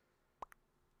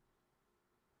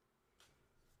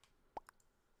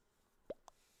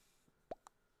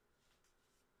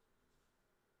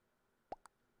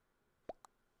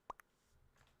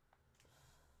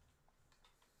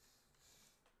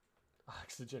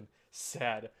 Oxygen.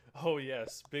 Sad. Oh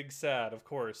yes, big sad, of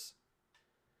course.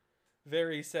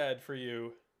 Very sad for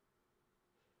you.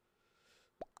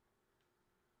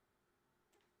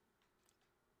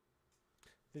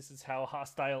 This is how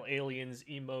hostile aliens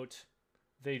emote.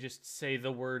 They just say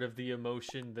the word of the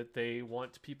emotion that they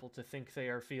want people to think they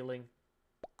are feeling.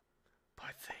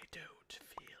 But they don't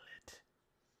feel it.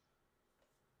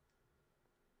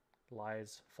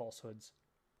 Lies, falsehoods.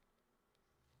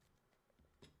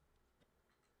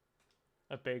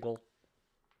 A bagel.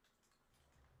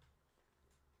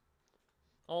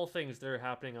 all things that are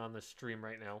happening on the stream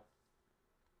right now.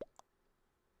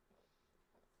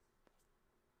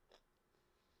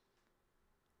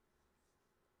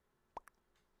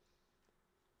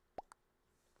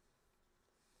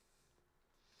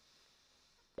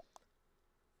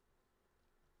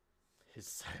 His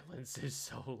silence is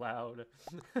so loud.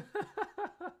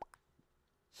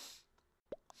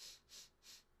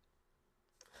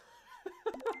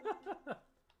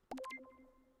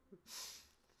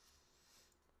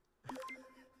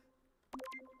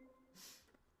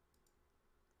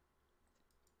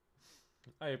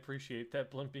 I appreciate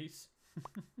that, Blimpies.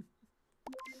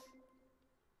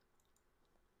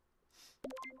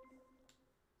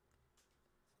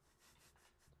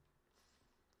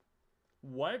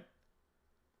 What?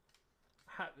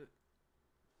 How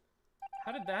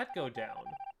did that go down?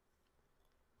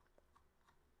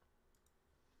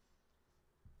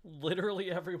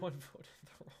 Literally everyone voted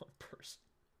the wrong person.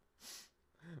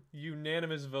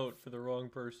 Unanimous vote for the wrong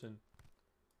person.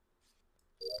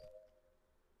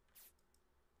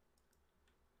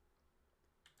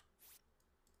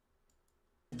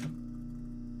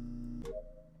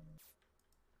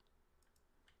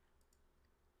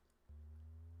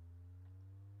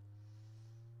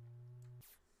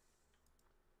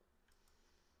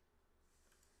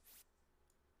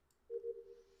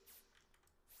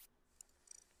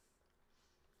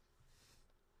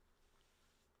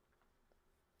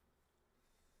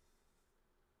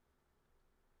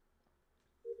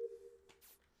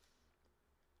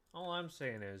 All I'm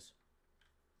saying is,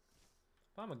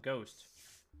 if I'm a ghost,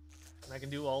 and I can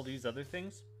do all these other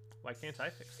things, why can't I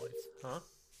fix lights? Huh?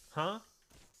 Huh?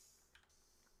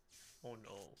 Oh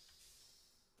no.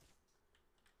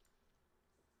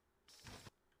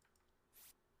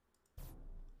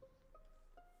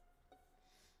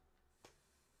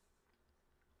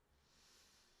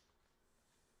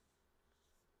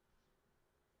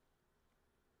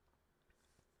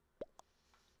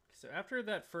 So after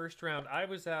that first round, I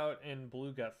was out and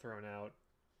blue got thrown out.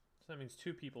 So that means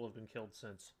 2 people have been killed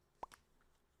since.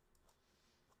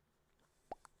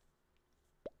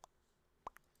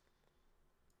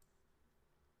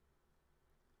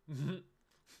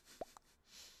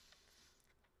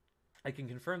 I can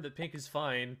confirm that Pink is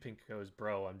fine. Pink goes,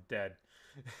 bro, I'm dead.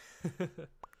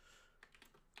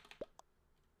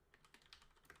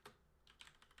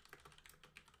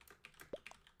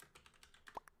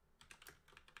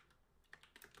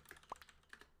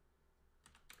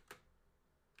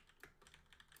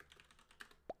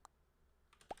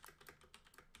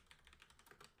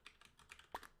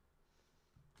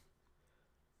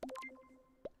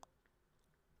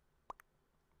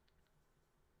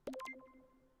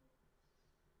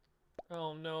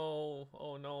 Oh no,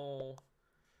 oh no.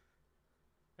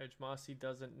 Edge Mossy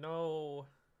doesn't know.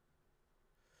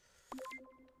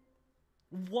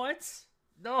 What?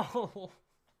 No!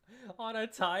 On a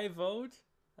tie vote?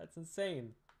 That's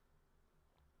insane.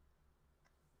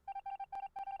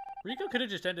 Rico could have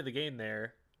just ended the game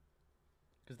there.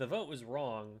 Because the vote was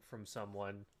wrong from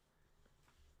someone.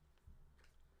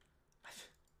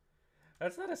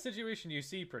 That's not a situation you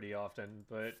see pretty often,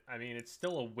 but I mean, it's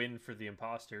still a win for the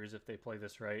imposters if they play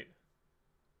this right.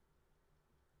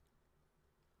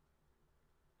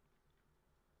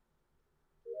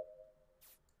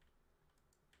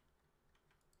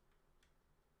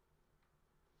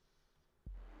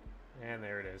 And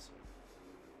there it is.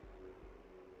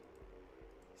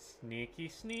 Sneaky,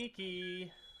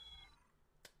 sneaky.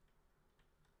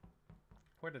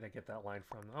 Where did I get that line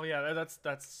from? Oh yeah, that's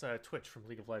Twitch from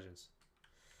League of Legends.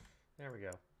 There we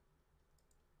go.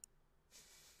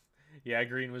 Yeah,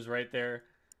 green was right there.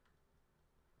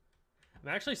 I'm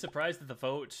actually surprised that the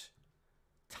vote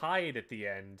tied at the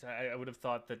end. I would have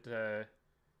thought that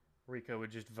Rico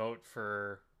would just vote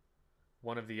for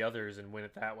one of the others and win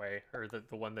it that way. Or the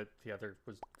one that the other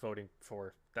was voting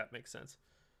for. That makes sense.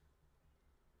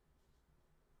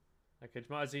 Like,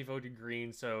 Ajmazi voted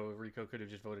green, so Rico could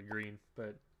have just voted green,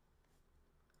 but...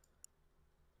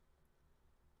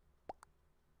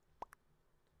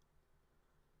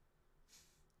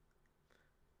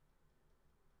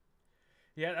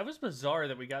 Yeah, that was bizarre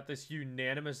that we got this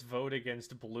unanimous vote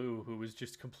against Blue, who was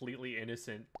just completely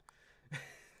innocent.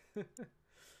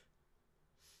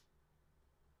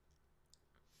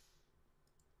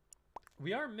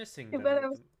 We are missing them. But I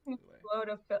was too slow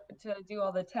to do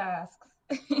all the tasks.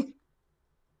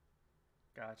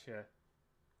 Gotcha.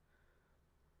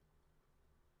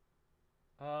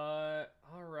 All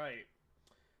right.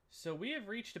 So we have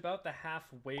reached about the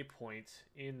halfway point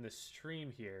in the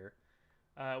stream here,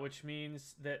 which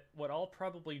means that what I'll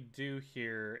probably do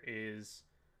here is,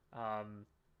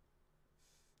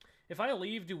 If I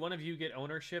leave, do one of you get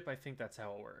ownership? I think that's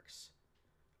how it works.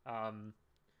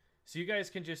 So you guys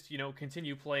can just, you know,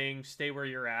 continue playing, stay where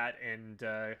you're at,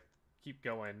 and keep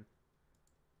going.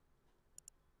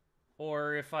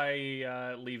 Or if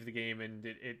I leave the game and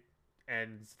it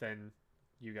ends, then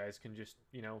you guys can just,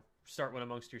 you know, start one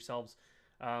amongst yourselves.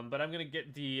 But I'm going to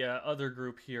get the other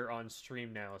group here on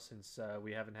stream now, since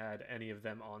we haven't had any of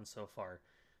them on so far.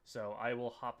 So I will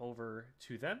hop over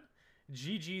to them.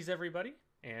 GG's, everybody,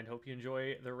 and hope you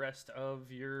enjoy the rest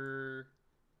of your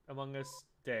Among Us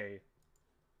day.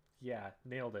 Yeah,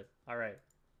 nailed it. All right.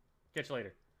 Catch you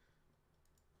later.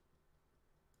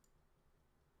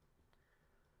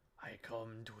 I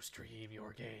come to stream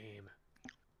your game.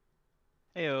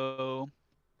 Heyo.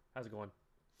 How's it going?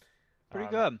 Pretty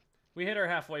good. We hit our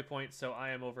halfway point, so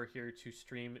I am over here to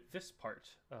stream this part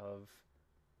of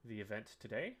the event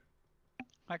today.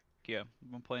 Heck yeah.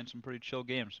 I've been playing some pretty chill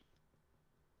games.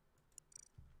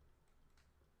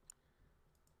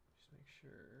 Just make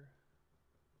sure.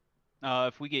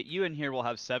 If we get you in here, we'll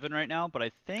have 7 right now, but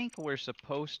I think we're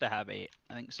supposed to have 8.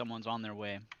 I think someone's on their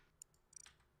way.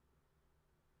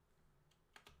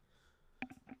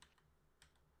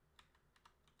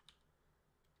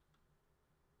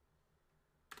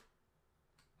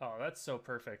 Oh, that's so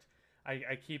perfect.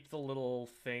 I keep the little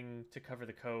thing to cover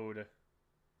the code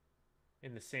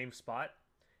in the same spot,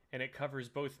 and it covers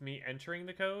both me entering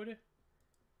the code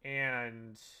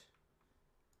and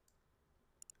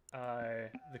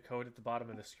the code at the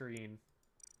bottom of the screen.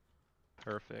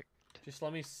 Perfect. Just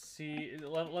let me see.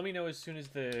 Let me know as soon as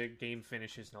the game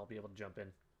finishes, and I'll be able to jump in.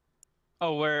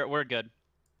 Oh, we're good.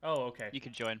 Oh, okay. You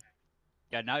can join.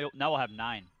 Yeah, now we'll have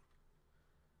 9.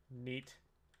 Neat.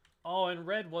 Oh, and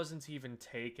red wasn't even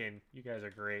taken. You guys are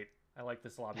great. I like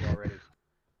this lobby already.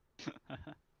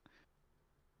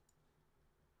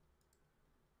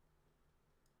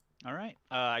 All right.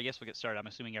 I guess we'll get started. I'm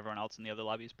assuming everyone else in the other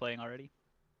lobby is playing already.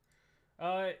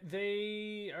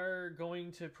 They are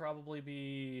going to probably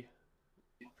be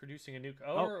producing a new.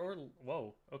 Or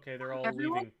whoa. Okay, they're all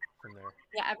leaving from there.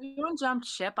 Yeah, everyone jumped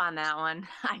ship on that one.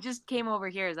 I just came over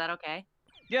here. Is that okay?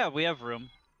 Yeah, we have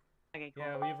room. Okay, cool.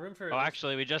 Yeah, we have room for. Oh,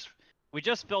 actually, we just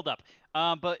filled up.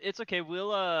 But it's okay.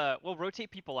 We'll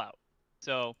rotate people out.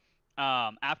 So,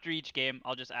 after each game,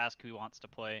 I'll just ask who wants to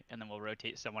play, and then we'll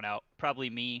rotate someone out. Probably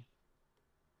me.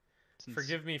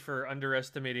 Forgive me for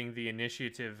underestimating the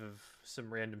initiative of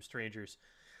some random strangers.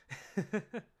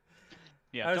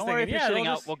 Yeah, don't worry if you're sitting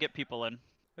out. We'll get people in. I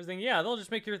was thinking, yeah, they'll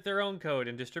just make their own code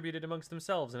and distribute it amongst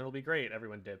themselves, and it'll be great.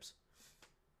 Everyone dips.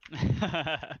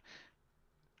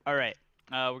 All right.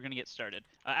 We're going to get started.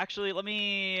 Actually, let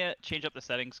me change up the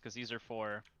settings because these are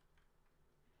for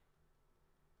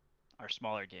our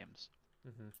smaller games.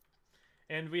 Mm-hmm.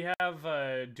 And we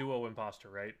have Duo Imposter,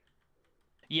 right?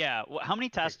 Yeah. How many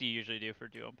tasks do you usually do for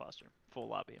Duo Imposter? Full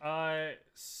lobby. I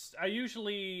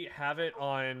usually have it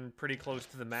on pretty close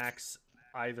to the max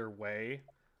either way.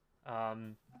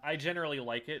 I generally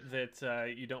like it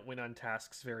that you don't win on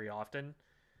tasks very often.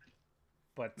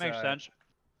 But makes sense.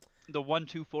 The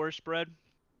 1-2-4 spread.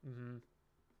 Mm-hmm.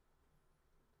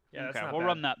 Yeah, okay, that's we'll not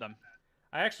run bad. that then.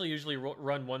 I actually usually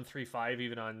run 1-3-5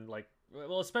 even on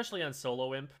especially on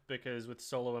solo imp, because with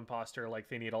solo imposter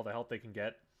they need all the help they can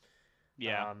get.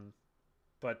 Yeah.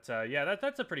 But yeah,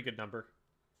 that's a pretty good number.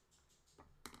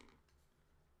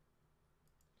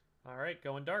 All right,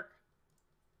 going dark.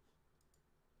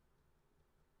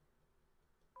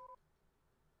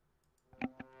 Ooh,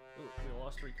 we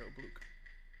lost Rico Bluke.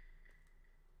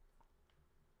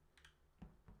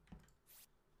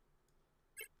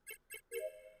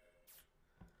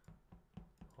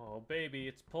 Oh, baby,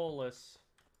 it's Polus.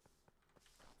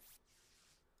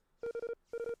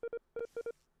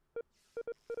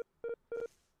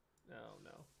 Oh,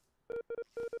 no.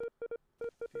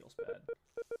 Feels bad.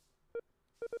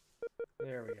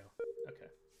 There we go.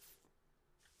 Okay.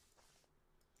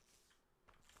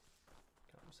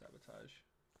 Sabotage.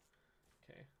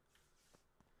 Okay.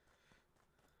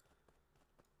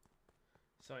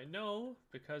 So I know,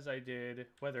 because I did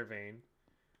Weather Vane,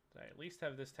 that I at least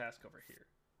have this task over here.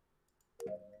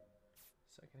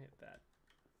 So I can hit that.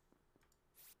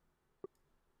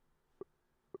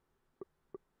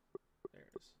 There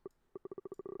it is.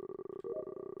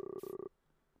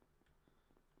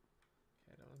 Okay,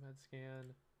 I don't have med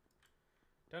scan.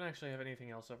 Don't actually have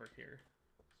anything else over here.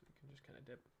 So we can just kind of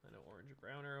dip. I know orange and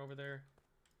brown are over there.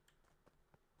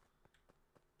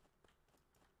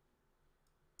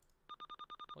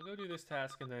 I'll go do this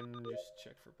task and then just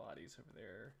check for bodies over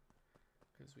there,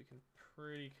 because we can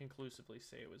pretty conclusively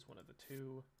say it was one of the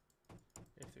two,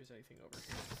 if there's anything over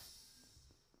here.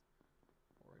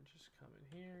 Orange is coming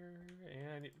here,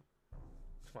 and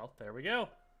Well, there we go.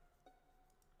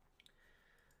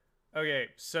 Okay,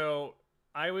 so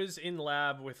I was in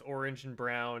lab with Orange and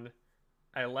Brown.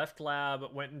 I left lab,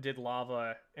 went and did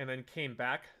lava, and then came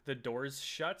back. The doors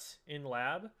shut in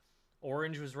lab.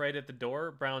 Orange was right at the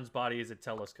door. Brown's body is a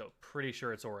telescope. Pretty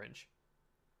sure it's Orange.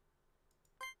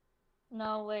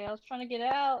 No way, I was trying to get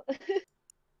out.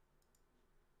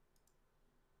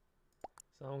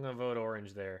 So I'm gonna vote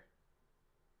Orange there.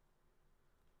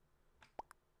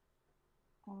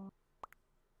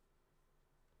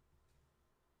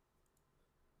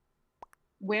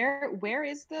 Where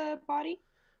is the body?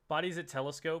 Body's at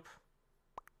telescope.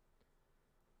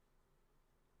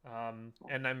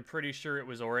 And I'm pretty sure it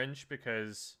was Orange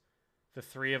because the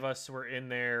three of us were in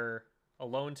there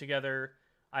alone together.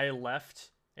 I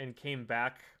left and came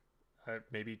back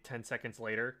maybe 10 seconds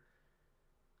later.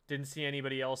 Didn't see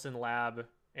anybody else in lab,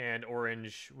 and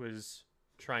Orange was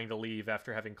trying to leave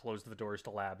after having closed the doors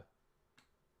to lab.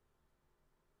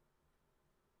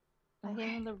 I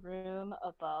came in the room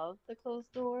above the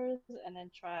closed doors and then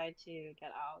tried to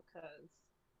get out because,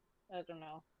 I don't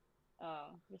know,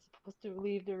 you're supposed to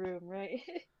leave the room, right?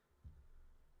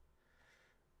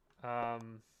 Well,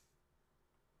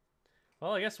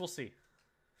 I guess we'll see.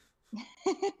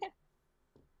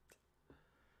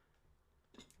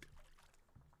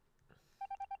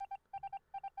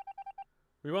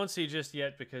 We won't see just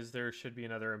yet because there should be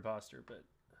another imposter, but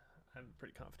I'm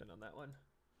pretty confident on that one.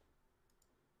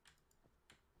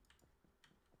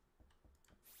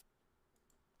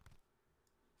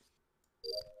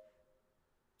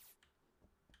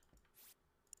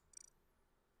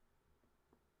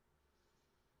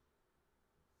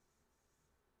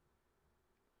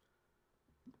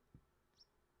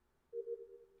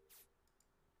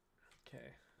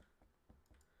 Okay.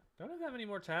 Don't have that many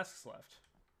more tasks left.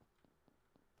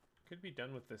 Could be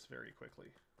done with this very quickly.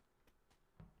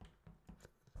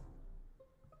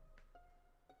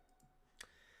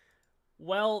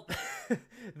 Well,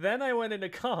 then I went into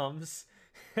comms,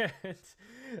 and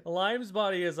Lime's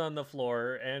body is on the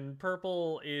floor, and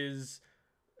Purple is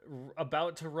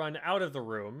about to run out of the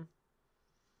room.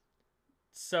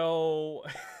 So...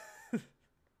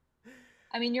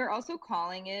 I mean, you're also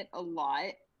calling it a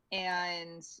lot,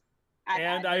 and...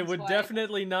 And I would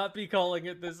definitely not be calling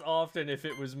it this often if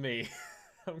it was me.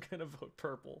 I'm gonna vote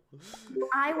Purple.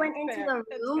 I went into the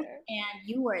room and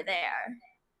you were there.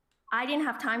 I didn't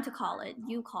have time to call it.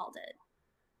 You called it.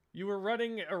 You were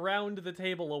running around the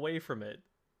table away from it.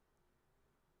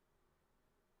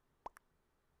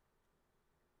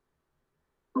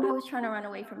 I was trying to run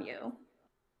away from you.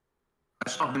 I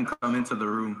saw him come into the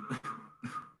room.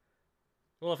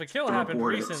 Well, if a kill happened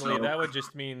recently, that would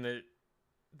just mean that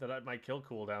my kill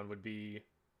cooldown would be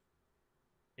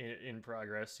in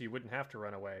progress. You wouldn't have to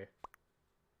run away.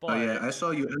 But... Oh yeah, I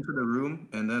saw you enter the room,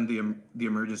 and then the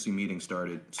emergency meeting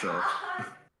started. So.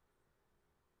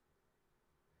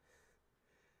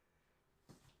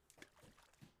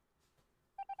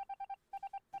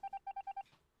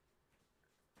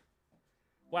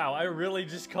 Wow, I really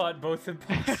just caught both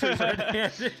imposters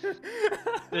red-handed.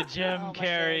 The gem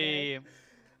carry.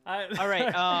 All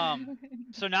right.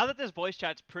 So now that this voice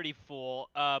chat's pretty full,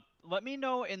 let me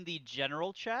know in the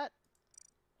general chat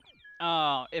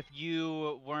if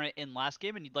you weren't in last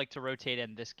game and you'd like to rotate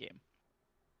in this game.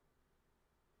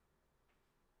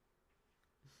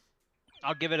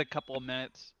 I'll give it a couple of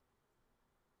minutes.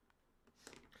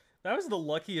 That was the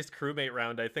luckiest crewmate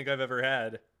round I think I've ever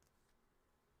had.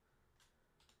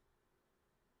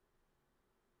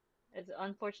 It's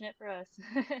unfortunate for us.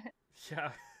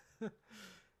 Yeah. It's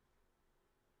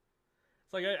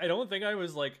like, I don't think I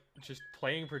was, like, just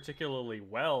playing particularly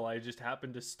well. I just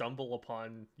happened to stumble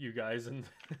upon you guys in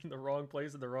the wrong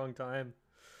place at the wrong time.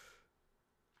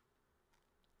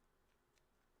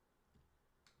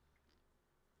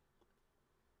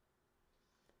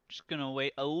 Just gonna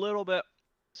wait a little bit,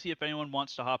 see if anyone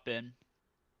wants to hop in.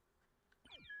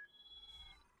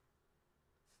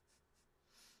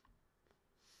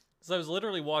 So I was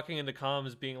literally walking into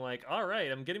comms being like, all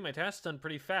right, I'm getting my tasks done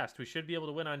pretty fast. We should be able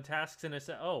to win on tasks in a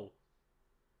set. Oh,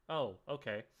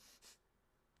 okay.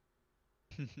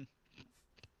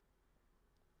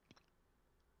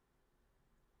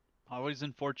 Always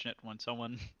unfortunate when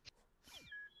someone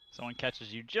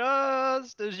catches you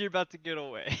just as you're about to get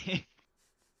away.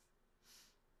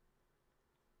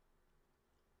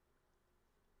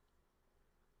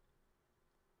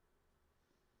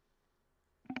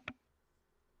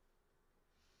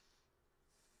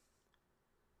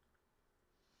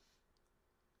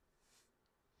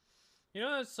 You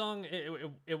know that song,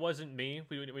 it wasn't me.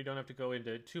 We don't have to go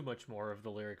into too much more of the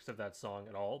lyrics of that song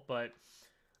at all, but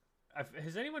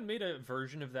Has anyone made a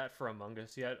version of that for Among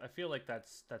Us yet? I feel like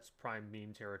that's prime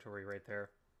meme territory right there.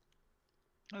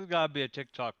 There's gotta be a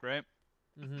TikTok, right?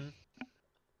 Mm-hmm.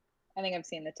 I think I've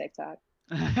seen the TikTok.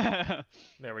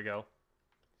 There we go.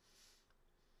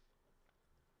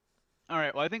 All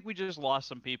right. Well, I think we just lost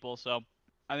some people, so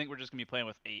I think we're just gonna be playing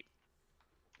with 8.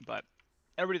 But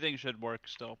everything should work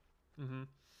still.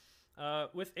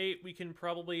 Mm-hmm. With 8, we can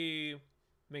probably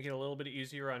make it a little bit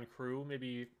easier on crew.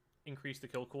 Maybe increase the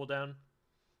kill cooldown.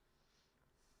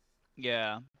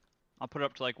 Yeah. I'll put it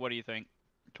up to like, what do you think?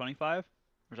 25? Or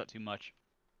is that too much?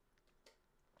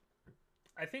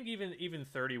 I think even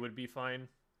 30 would be fine.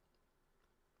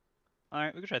 All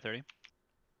right, we can try 30.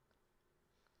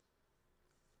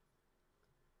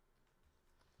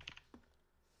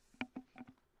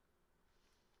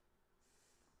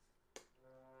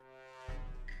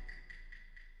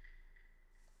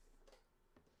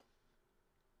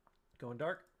 Going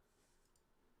dark.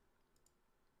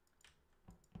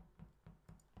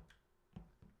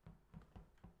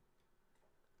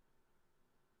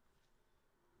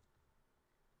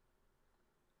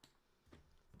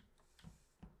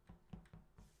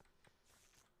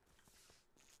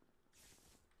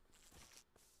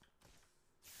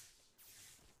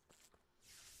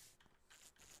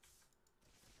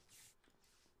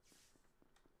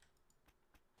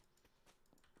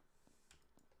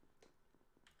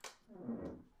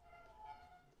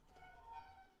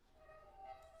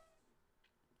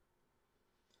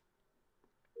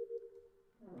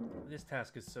 This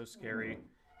task is so scary.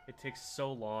 It takes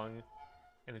so long,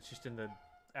 and it's just in the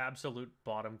absolute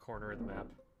bottom corner of the map.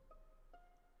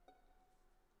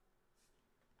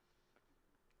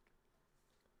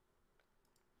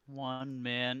 One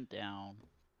man down.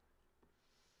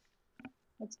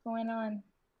 What's going on?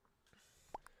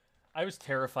 I was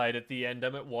terrified at the end.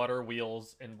 I'm at water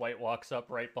wheels, and White walks up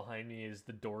right behind me as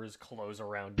the doors close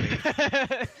around me.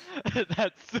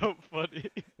 That's so funny.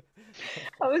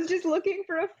 I was just looking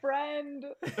for a friend.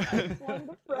 I just wanted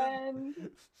a friend.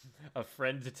 A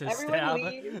friend to Everyone stab.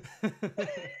 leave.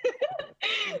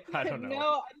 I don't know.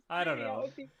 No, I don't know.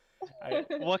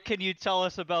 What can you tell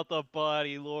us about the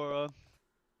body, Laura?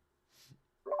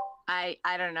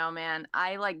 I don't know, man.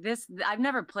 I like this. I've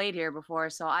never played here before,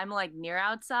 so I'm like near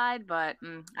outside, but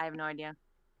I have no idea.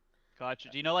 Gotcha.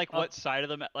 Do you know like what side of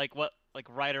the like what like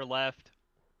right or left?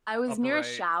 I was Upper near a right.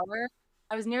 shower.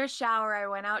 I was near a shower. I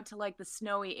went out to like the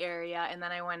snowy area, and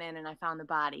then I went in and I found the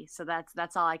body. So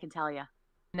that's all I can tell you.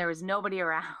 And there was nobody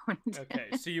around.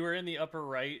 Okay, so you were in the upper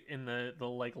right in the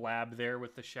like lab there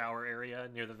with the shower area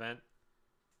near the vent.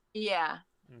 Yeah.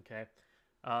 Okay.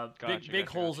 Big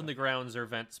Gotcha, holes in the grounds are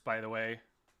vents, by the way.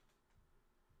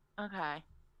 Okay.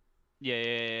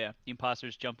 Yeah. The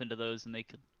imposters jump into those and they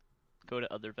could go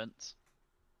to other vents.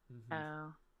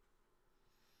 Oh.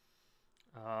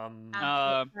 Um.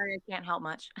 Sorry, I can't help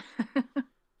much.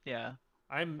 Yeah.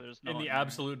 I'm There's no in one the there.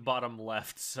 absolute bottom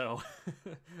left, so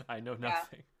I know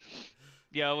nothing.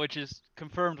 Yeah, which is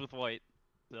confirmed with White.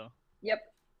 So. Yep.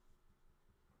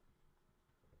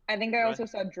 I think I also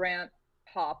saw Drant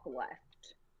top left.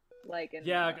 Like in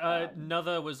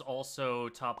Nutha was also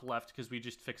top left because we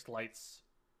just fixed lights.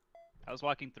 I was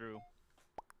walking through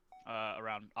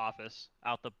around office,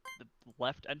 out the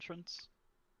left entrance.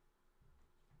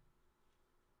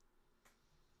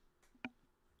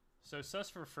 So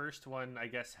sus for first one, I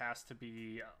guess, has to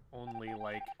be only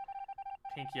like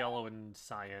pink, yellow, and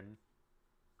cyan.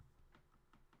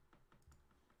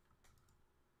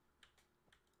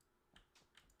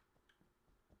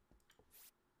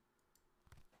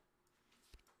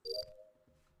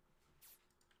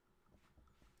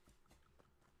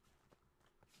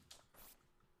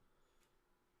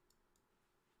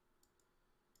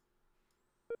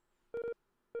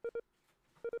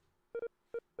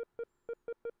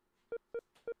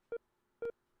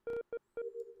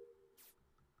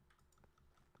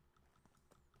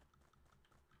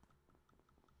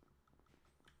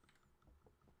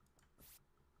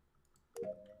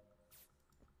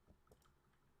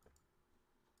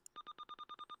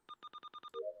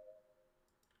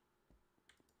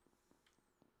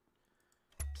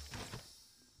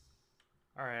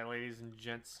 Alright, ladies and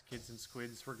gents, kids and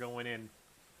squids, we're going in.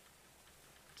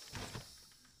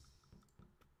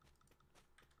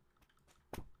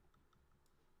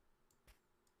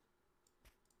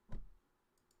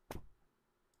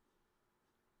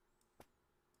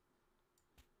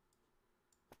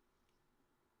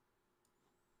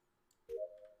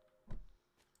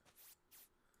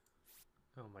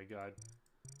 Oh my god.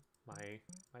 My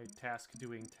task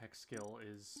doing tech skill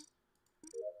is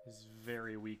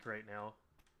very weak right now.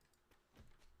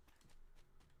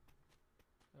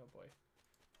 Oh boy.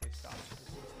 They stopped.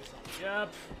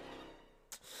 Yep.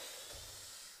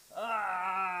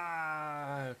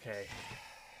 Ah, okay.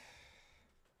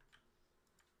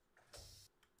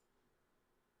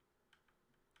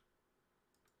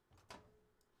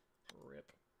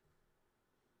 Rip.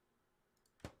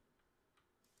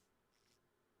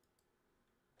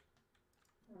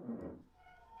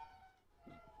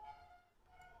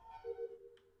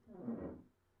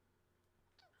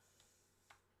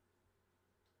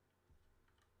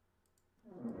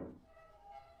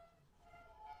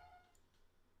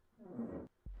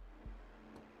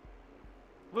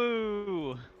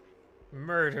 Woo!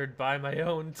 Murdered by my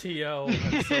own TO.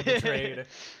 I'm so betrayed.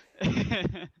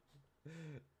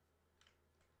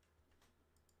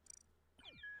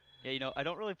 Yeah, you know, I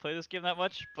don't really play this game that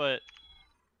much, but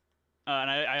and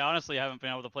I honestly haven't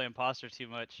been able to play Imposter too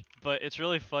much, but it's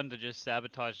really fun to just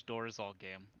sabotage doors all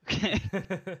game.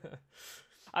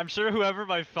 I'm sure whoever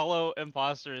my fellow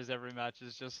imposter is every match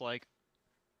is just like,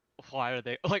 why are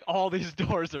they like all these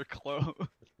doors are closed?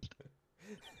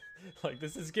 Like,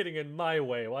 this is getting in my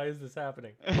way. Why is this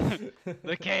happening?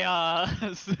 The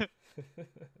chaos.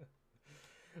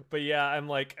 But yeah, I'm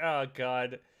like, oh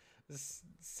god,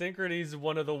 Synchrony's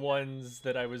one of the ones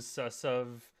that I was sus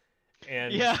of,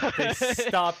 and Yeah. they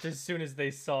stopped as soon as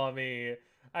they saw me.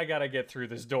 I gotta get through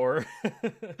this door.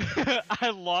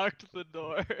 I locked the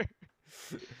door.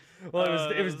 Well, it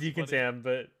was That's Deacon funny. Sam,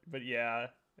 but yeah,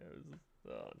 it was.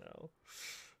 Oh no.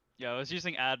 Yeah, I was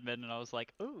using admin and I was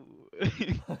like, ooh.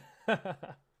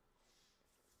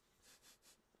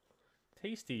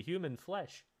 Tasty human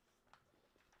flesh.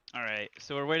 All right,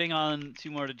 so we're waiting on 2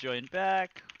 more to join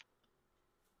back.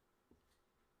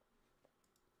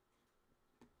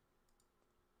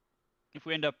 If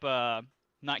we end up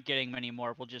not getting many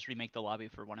more, we'll just remake the lobby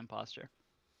for 1 imposter.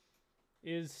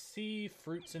 Is C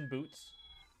fruits and boots?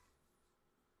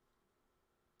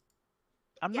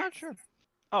 I'm not sure.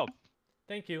 Oh,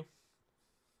 Thank you.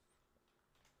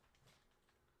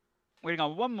 waiting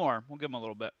on 1 more. We'll give him a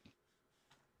little bit.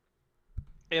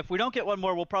 If we don't get 1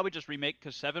 more, we'll probably just remake,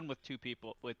 because 7 with 2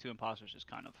 people, with 2 imposters is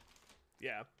kind of...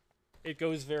 Yeah. It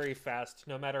goes very fast,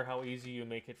 no matter how easy you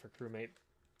make it for crewmate.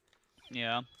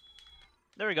 Yeah.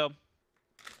 There we go.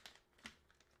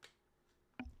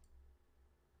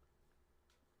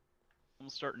 We'll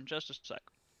start in just a sec.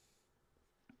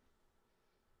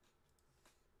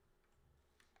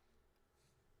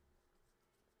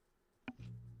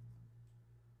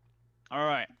 All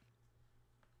right.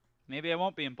 Maybe I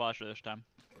won't be imposter this time.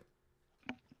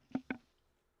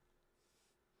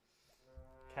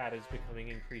 Cat is becoming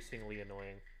increasingly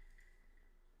annoying.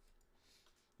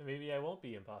 Maybe I won't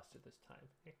be imposter this time.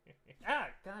 Ah,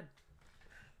 God.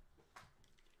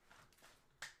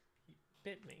 He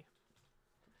bit me.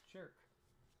 Jerk.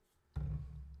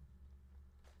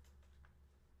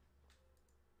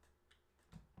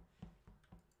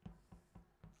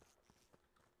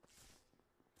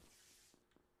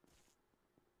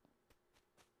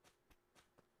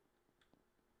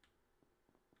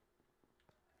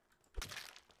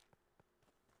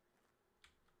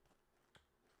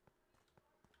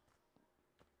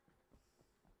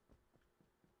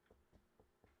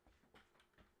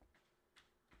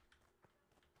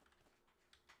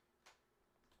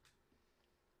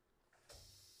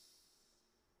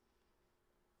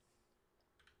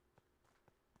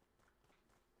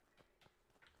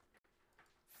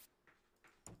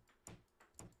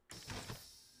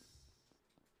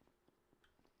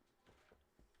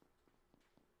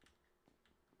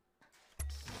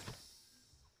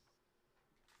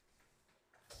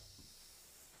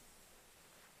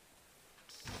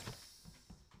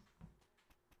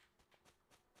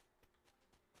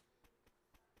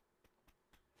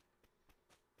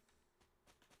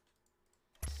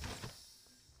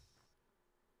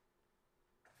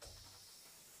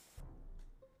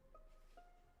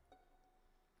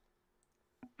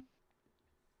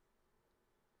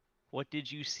 What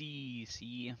did you see?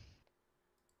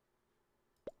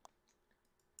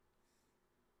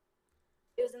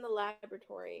 It was in the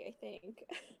laboratory, I think.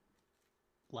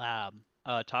 Lab.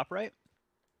 Top right?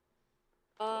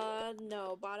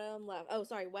 No, bottom left. Oh,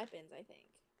 sorry, weapons, I think.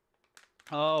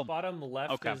 Oh. Bottom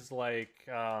left Okay. is like,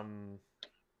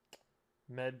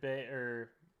 med bay,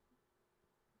 or...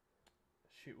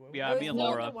 Shoot, what Yeah, Oh, me it's and not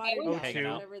Laura the water Oh, jug,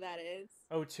 two. whatever that is.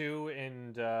 O2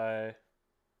 and,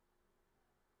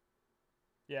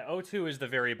 yeah, O2 is the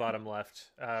very bottom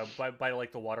left, by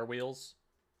like the water wheels.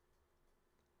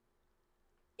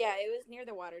 Yeah, it was near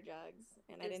the water jugs,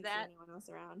 and I Is didn't that- see anyone else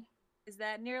around. Is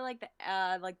that near like the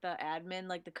admin,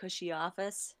 like the cushy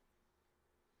office?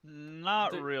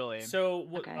 Not really. So,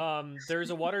 Okay. there's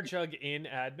a water jug in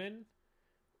admin,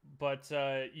 but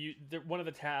one of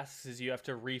the tasks is you have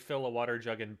to refill a water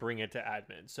jug and bring it to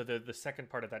admin. So the second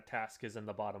part of that task is in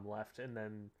the bottom left, and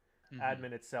then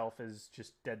admin itself is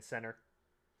just dead center.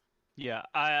 Yeah,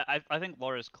 I think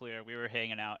Laura's clear. We were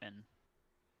hanging out in,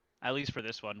 at least for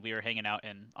this one, we were hanging out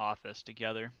in office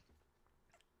together.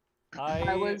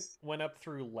 I went up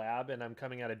through lab, and I'm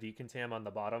coming out of decontam on the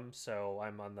bottom, so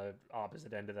I'm on the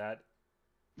opposite end of that.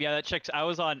 Yeah, that checks. I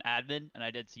was on admin, and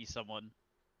I did see someone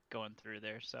going through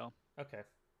there, so. Okay.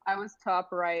 I was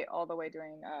top right all the way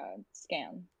doing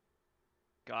scan.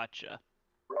 Gotcha.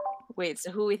 Wait,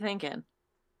 so who are we thinking?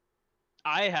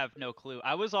 I have no clue.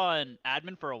 I was on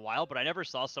admin for a while, but I never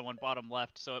saw someone bottom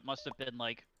left, so it must have been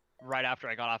like right after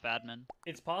I got off admin.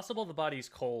 It's possible the body's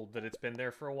cold, that it's been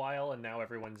there for a while, and now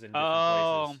everyone's in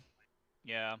different places.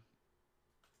 Yeah.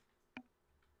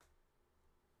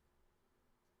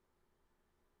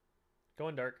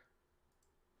 Going dark.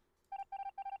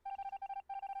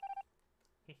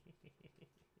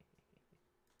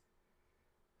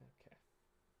 Okay.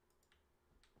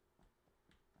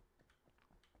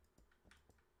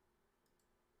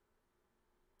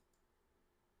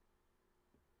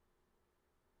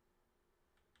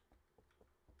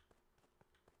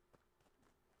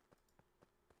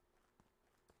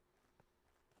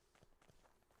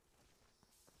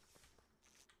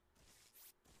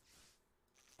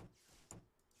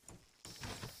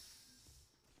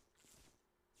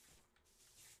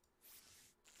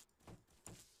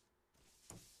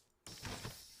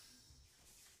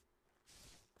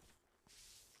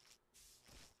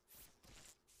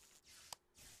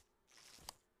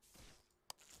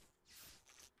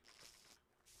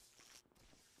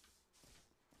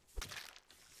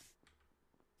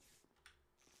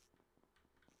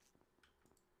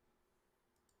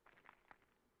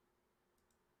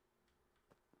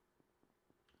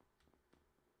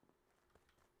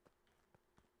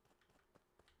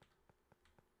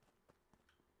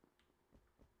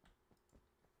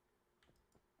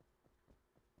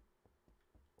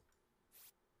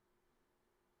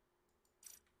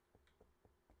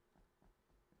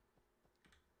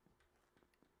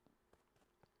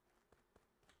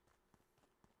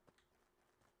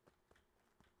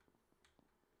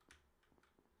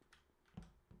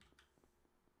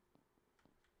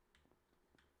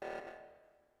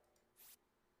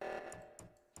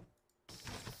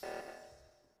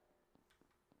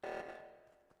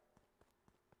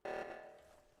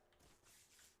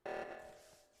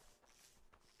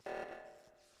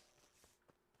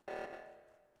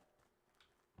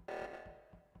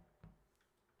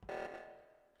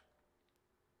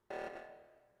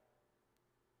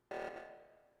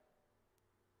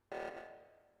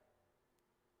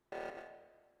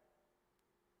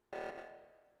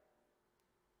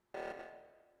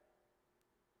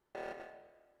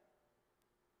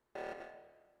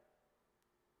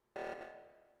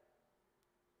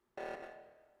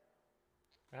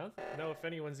 I don't know if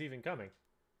anyone's even coming.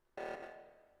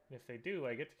 If they do,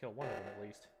 I get to kill one of them at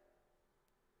least.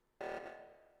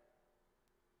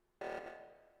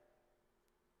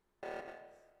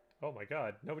 Oh my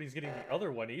god, nobody's getting the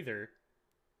other one either.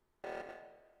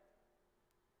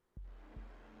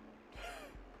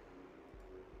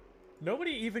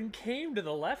 Nobody even came to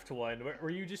the left one. Were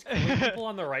you just killing people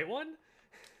on the right one?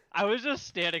 I was just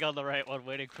standing on the right one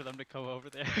waiting for them to come over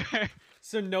there.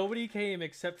 So nobody came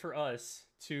except for us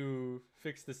to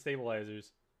fix the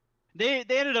stabilizers. They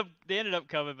ended up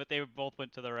coming, but they both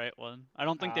went to the right one. I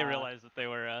don't think they realized that they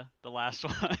were the last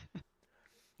one.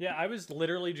 Yeah, I was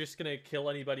literally just gonna kill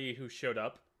anybody who showed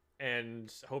up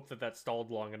and hope that that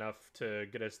stalled long enough to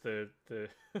get us the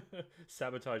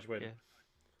sabotage win. Yeah.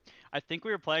 I think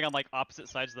we were playing on like opposite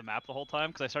sides of the map the whole time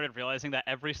because I started realizing that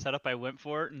every setup I went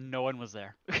for, no one was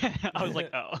there. I was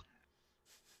like, oh.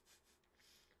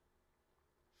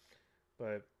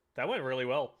 But that went really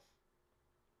well.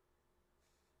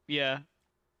 Yeah.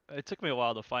 It took me a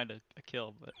while to find a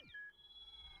kill, but...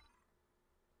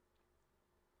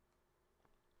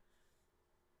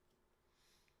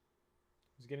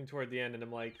 I was getting toward the end and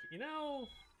I'm like, you know,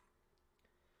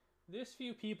 this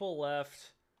few people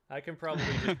left. I can probably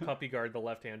just puppy guard the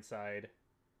left-hand side.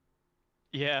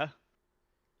 Yeah.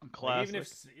 I'm classic. Like,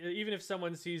 even if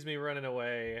someone sees me running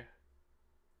away,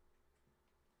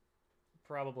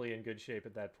 probably in good shape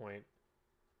at that point.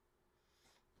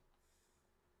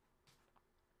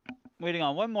 Waiting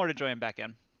on one more to join back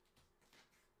in.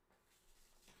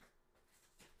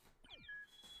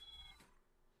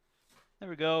 There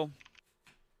we go.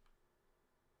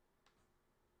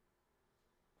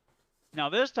 Now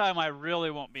this time I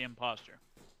really won't be imposter.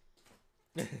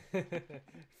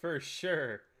 For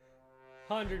sure.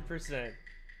 100%.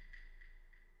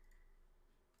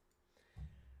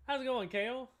 How's it going,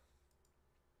 KO?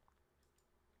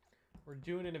 We're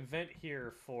doing an event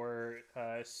here for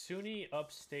SUNY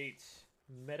Upstate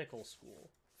Medical School.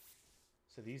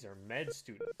 So these are med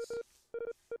students.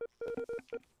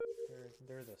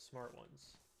 They're the smart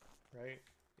ones, right?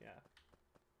 Yeah.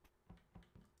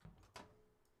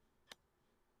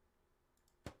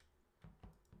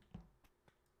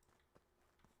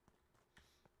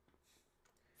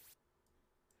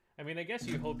 I mean, I guess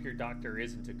you hope your doctor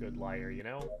isn't a good liar, you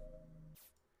know?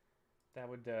 That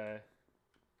would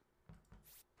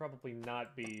probably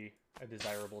not be a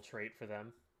desirable trait for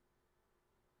them.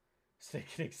 So they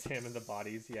can examine the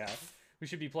bodies, yeah. We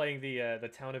should be playing the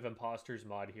Town of Imposters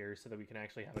mod here so that we can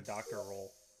actually have a doctor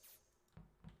roll.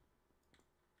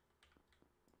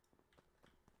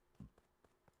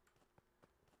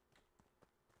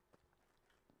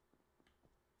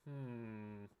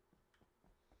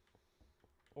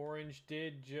 Orange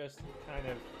did just kind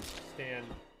of stand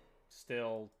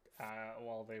still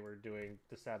while they were doing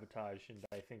the sabotage, and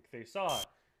I think they saw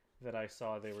that I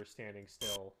saw they were standing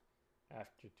still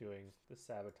after doing the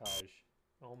sabotage.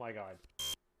 Oh my god.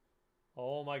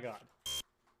 Oh my god.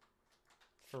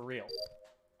 For real.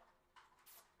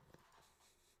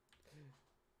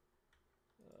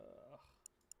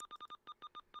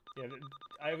 Yeah,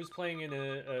 I was playing in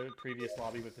a previous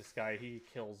lobby with this guy. He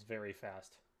kills very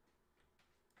fast.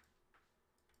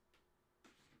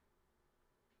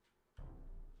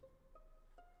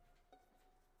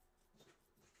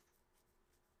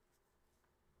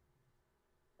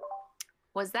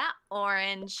 Was that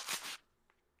orange?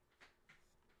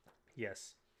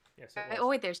 Yes. Yes, it was. Oh,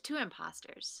 wait, there's two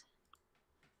imposters.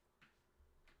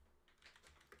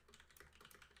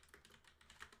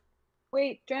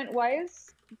 Wait, Trent, why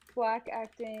is Black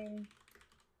acting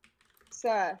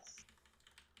sus?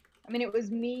 I mean, it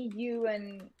was me, you,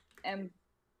 and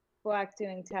Black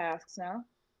doing tasks, no?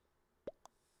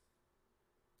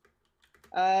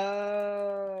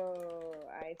 Oh,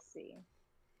 I see.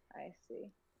 I see.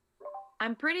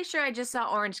 I'm pretty sure I just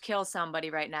saw Orange kill somebody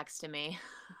right next to me.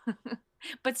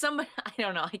 But somebody, I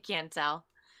don't know, I can't tell.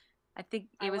 I think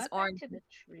it was Orange. To the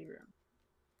tree room.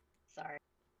 Sorry.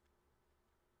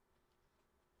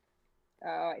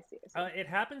 Oh, I see. It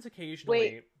happens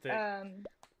occasionally that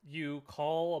you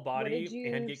call a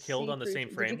body and get killed on the same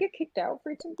frame. Did you get kicked out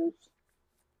for some groups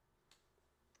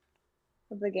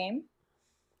of the game?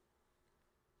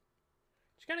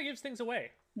 She kind of gives things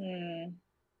away.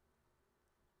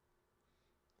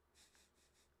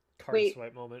 Card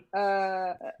swipe moment.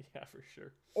 Yeah, for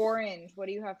sure. Orange, what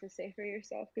do you have to say for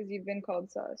yourself? Because you've been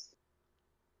called sus.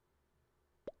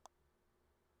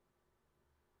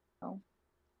 Oh.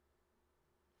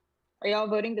 Are y'all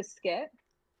voting to skip?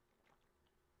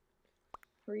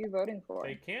 Who are you voting for?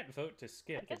 They can't vote to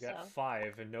skip. They've got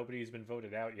 5 and nobody's been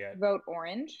voted out yet. Vote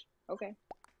orange? Okay.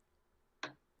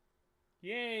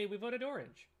 Yay, we voted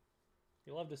orange.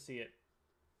 You love to see it.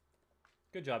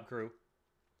 Good job, crew.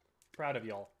 Proud of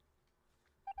y'all.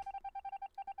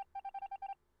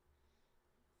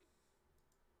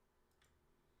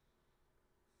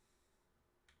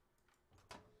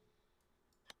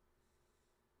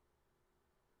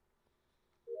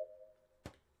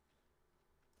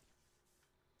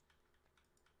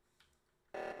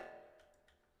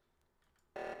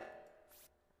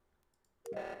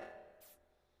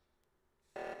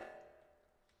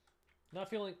 Not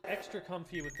feeling extra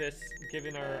comfy with this,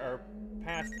 given our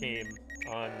past game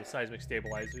on the seismic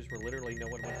stabilizers, where literally no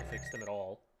one went to fix them at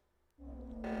all.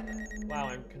 Wow,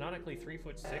 I'm canonically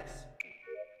 3'6".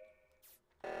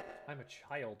 I'm a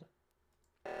child.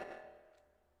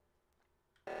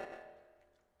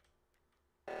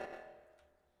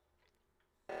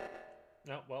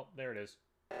 No, well, there it is.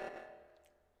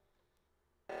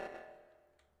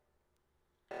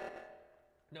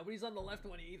 Nobody's on the left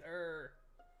one either.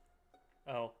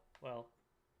 Oh, well.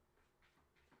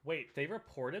 Wait, they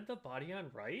reported the body on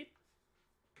right?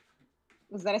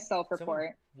 Was that a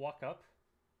self-report? Walk up?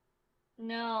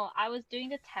 No, I was doing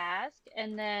the task,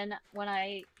 and then when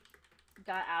I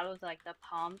got out of like the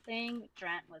palm thing,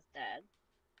 Drant was dead.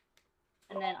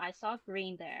 And then I saw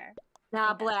green there.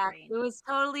 Nah, Black. It was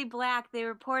totally Black. They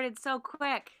reported so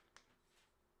quick.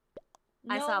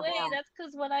 No I saw way, Black. that's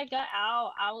because when I got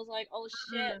out, I was like, oh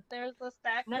shit, there's the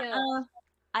stack kill.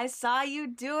 I saw you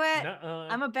do it.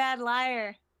 I'm a bad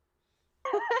liar.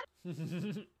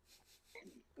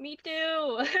 Me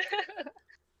too.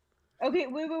 Okay,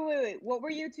 wait. What were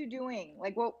you two doing?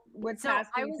 Like, what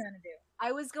task were you trying to do?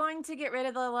 I was going to get rid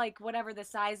of the, like, whatever, the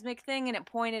seismic thing, and it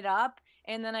pointed up,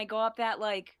 and then I go up that,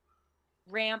 like,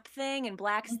 ramp thing, and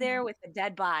Black's there with a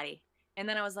dead body. And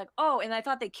then I was like, oh, and I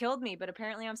thought they killed me, but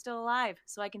apparently I'm still alive,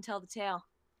 so I can tell the tale.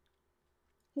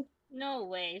 No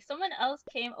way. Someone else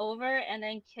came over and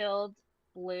then killed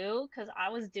Blue because I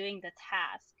was doing the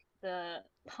task, the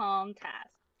palm task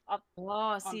up Oh,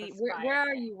 on the see, where spire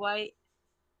are thing. you, White?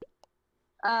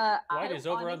 White I is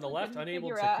over on the honestly left, couldn't unable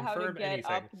figure to out how to confirm get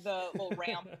anything. up the little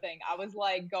ramp thing. I was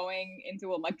like going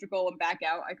into electrical and back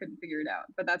out. I couldn't figure it out,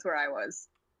 but that's where I was.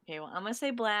 Okay, well, I'm gonna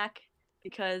say black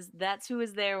because that's who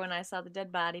was there when I saw the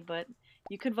dead body, but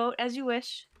you could vote as you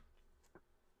wish.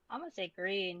 I'm gonna say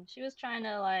green. She was trying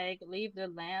to like leave the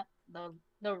ramp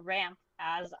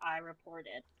as I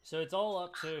reported. So it's all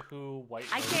up to who White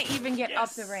I votes can't for. even get up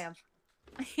Yes! the ramp.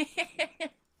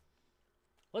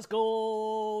 Let's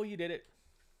go! You did it.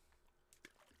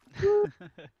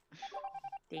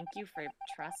 Thank you for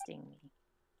trusting me.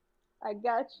 I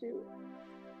got you.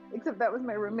 Except that was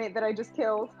my roommate that I just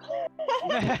killed.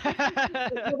 Well,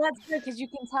 that's good because you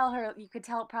can tell her. You could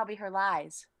tell probably her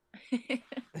lies.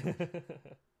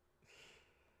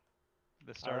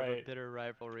 The start of a bitter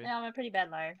rivalry. Yeah, I'm a pretty bad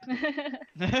liar.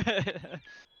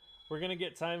 We're gonna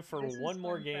get time for This is one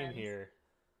more fun, game friends. here.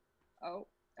 Oh,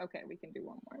 okay, we can do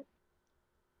one more.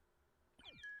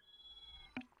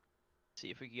 See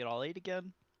if we can get all 8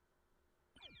 again.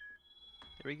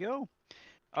 There we go.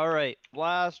 All right,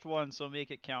 last one, so make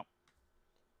it count.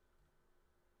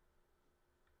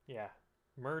 Yeah,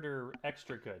 murder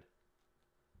extra good.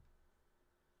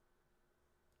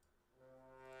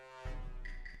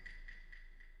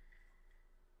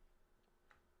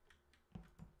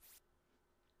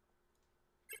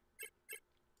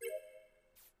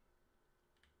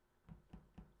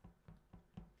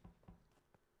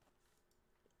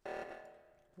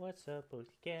 What's up,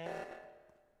 pussycat?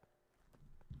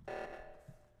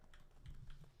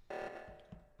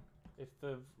 If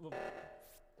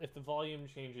the volume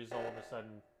changes all of a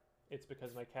sudden, it's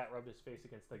because my cat rubbed his face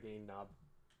against the gain knob.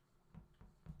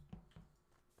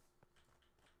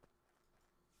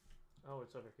 Oh,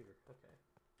 it's over here. Okay.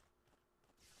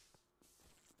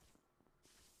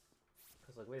 I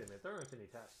was like, wait a minute, there aren't any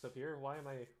tasks up here. Why am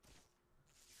I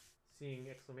seeing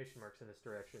exclamation marks in this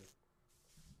direction?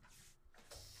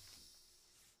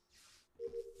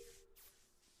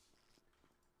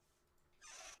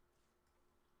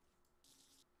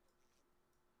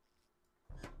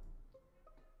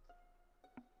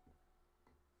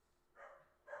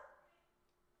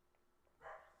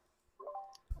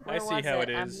 I see how it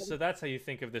is. So that's how you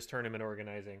think of this tournament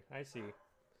organizing. I see.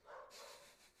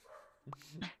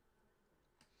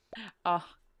 Oh,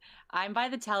 I'm by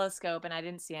the telescope and I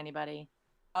didn't see anybody.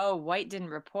 Oh, White didn't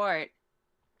report.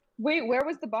 Wait, where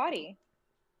was the body?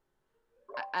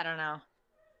 I don't know.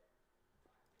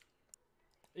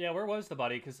 Yeah, where was the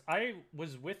body? Because I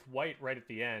was with White right at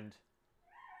the end.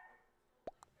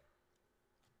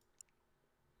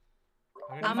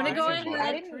 I'm gonna go in.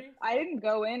 I didn't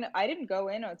go in. I didn't go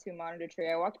in to monitor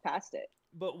tree. I walked past it.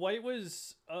 But White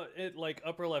was at like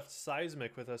upper left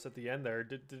seismic with us at the end there.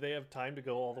 Did they have time to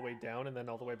go all the way down and then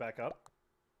all the way back up?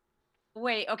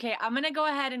 Wait, okay, I'm gonna go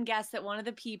ahead and guess that one of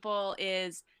the people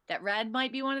is that Red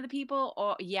might be one of the people,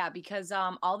 or yeah, because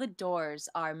all the doors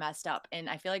are messed up, and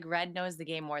I feel like Red knows the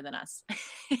game more than us.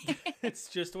 It's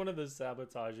just one of the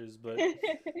sabotages, but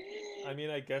I mean,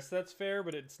 I guess that's fair,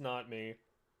 but it's not me.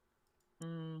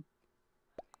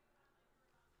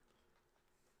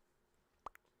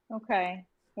 Okay.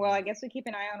 Well, I guess we keep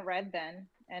an eye on Red then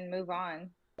and move on.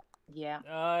 Yeah.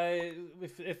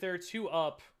 If there are 2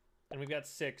 up and we've got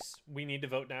 6, we need to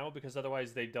vote now because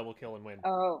otherwise they double kill and win.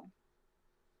 Oh.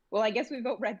 Well, I guess we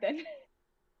vote Red then.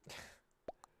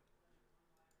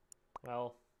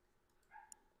 Well,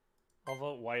 I'll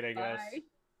vote White, I guess. Bye.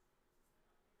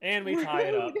 And we tie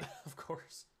it up, of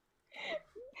course.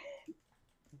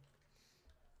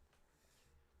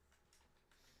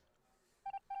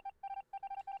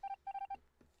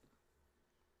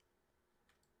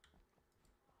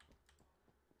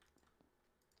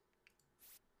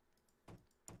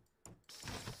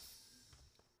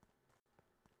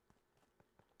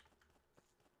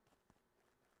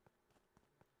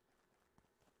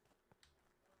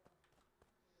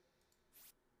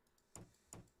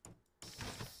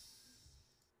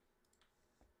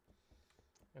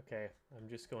 Okay, I'm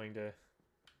just going to... As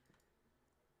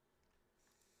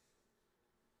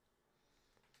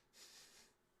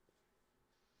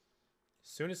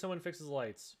soon as someone fixes the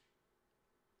lights.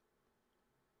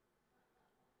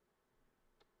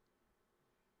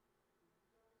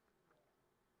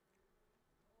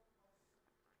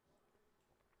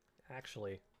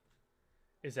 Actually,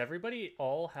 is everybody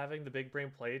all having the big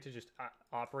brain play to just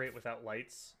operate without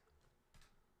lights?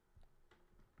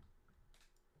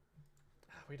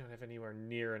 We don't have anywhere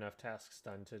near enough tasks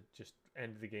done to just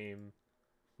end the game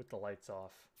with the lights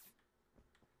off.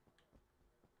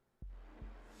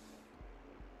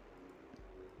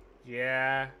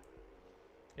 Yeah.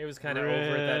 It was kind of over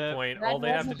at that point. That All they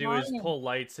have to wasn't do is mine. pull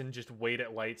lights and just wait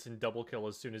at lights and double kill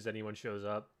as soon as anyone shows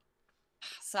up.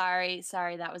 Sorry,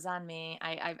 that was on me.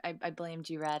 I blamed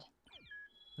you, Red.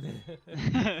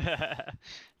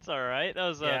 It's all right. That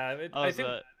was Yeah, I think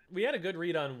a... we had a good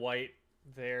read on white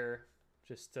there.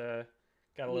 Just got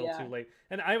a little Yeah. too late.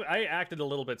 And I acted a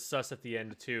little bit sus at the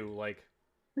end too. Like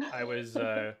I was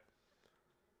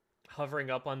hovering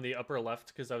up on the upper left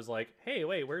because I was like, hey,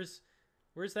 wait, where's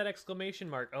that exclamation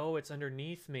mark? Oh, it's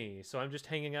underneath me. So I'm just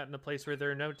hanging out in a place where there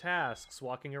are no tasks,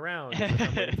 walking around.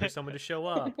 I'm waiting for someone to show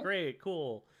up. Great,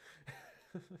 cool.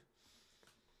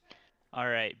 All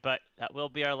right, but that will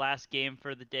be our last game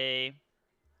for the day.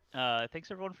 Thanks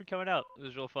everyone for coming out. It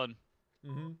was real fun.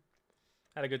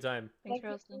 Had a good time. Thanks for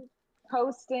hosting.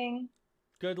 Hosting.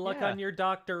 Good luck Yeah. on your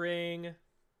doctoring.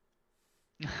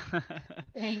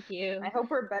 Thank you. I hope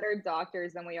we're better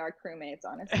doctors than we are crewmates,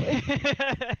 honestly.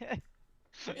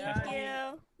 Thank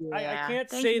you. I can't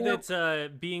say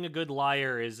that being a good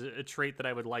liar is a trait that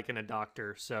I would like in a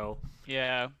doctor, so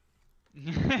Yeah.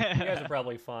 you guys are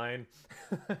probably fine.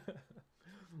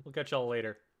 We'll catch y'all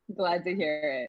later. Glad to hear it.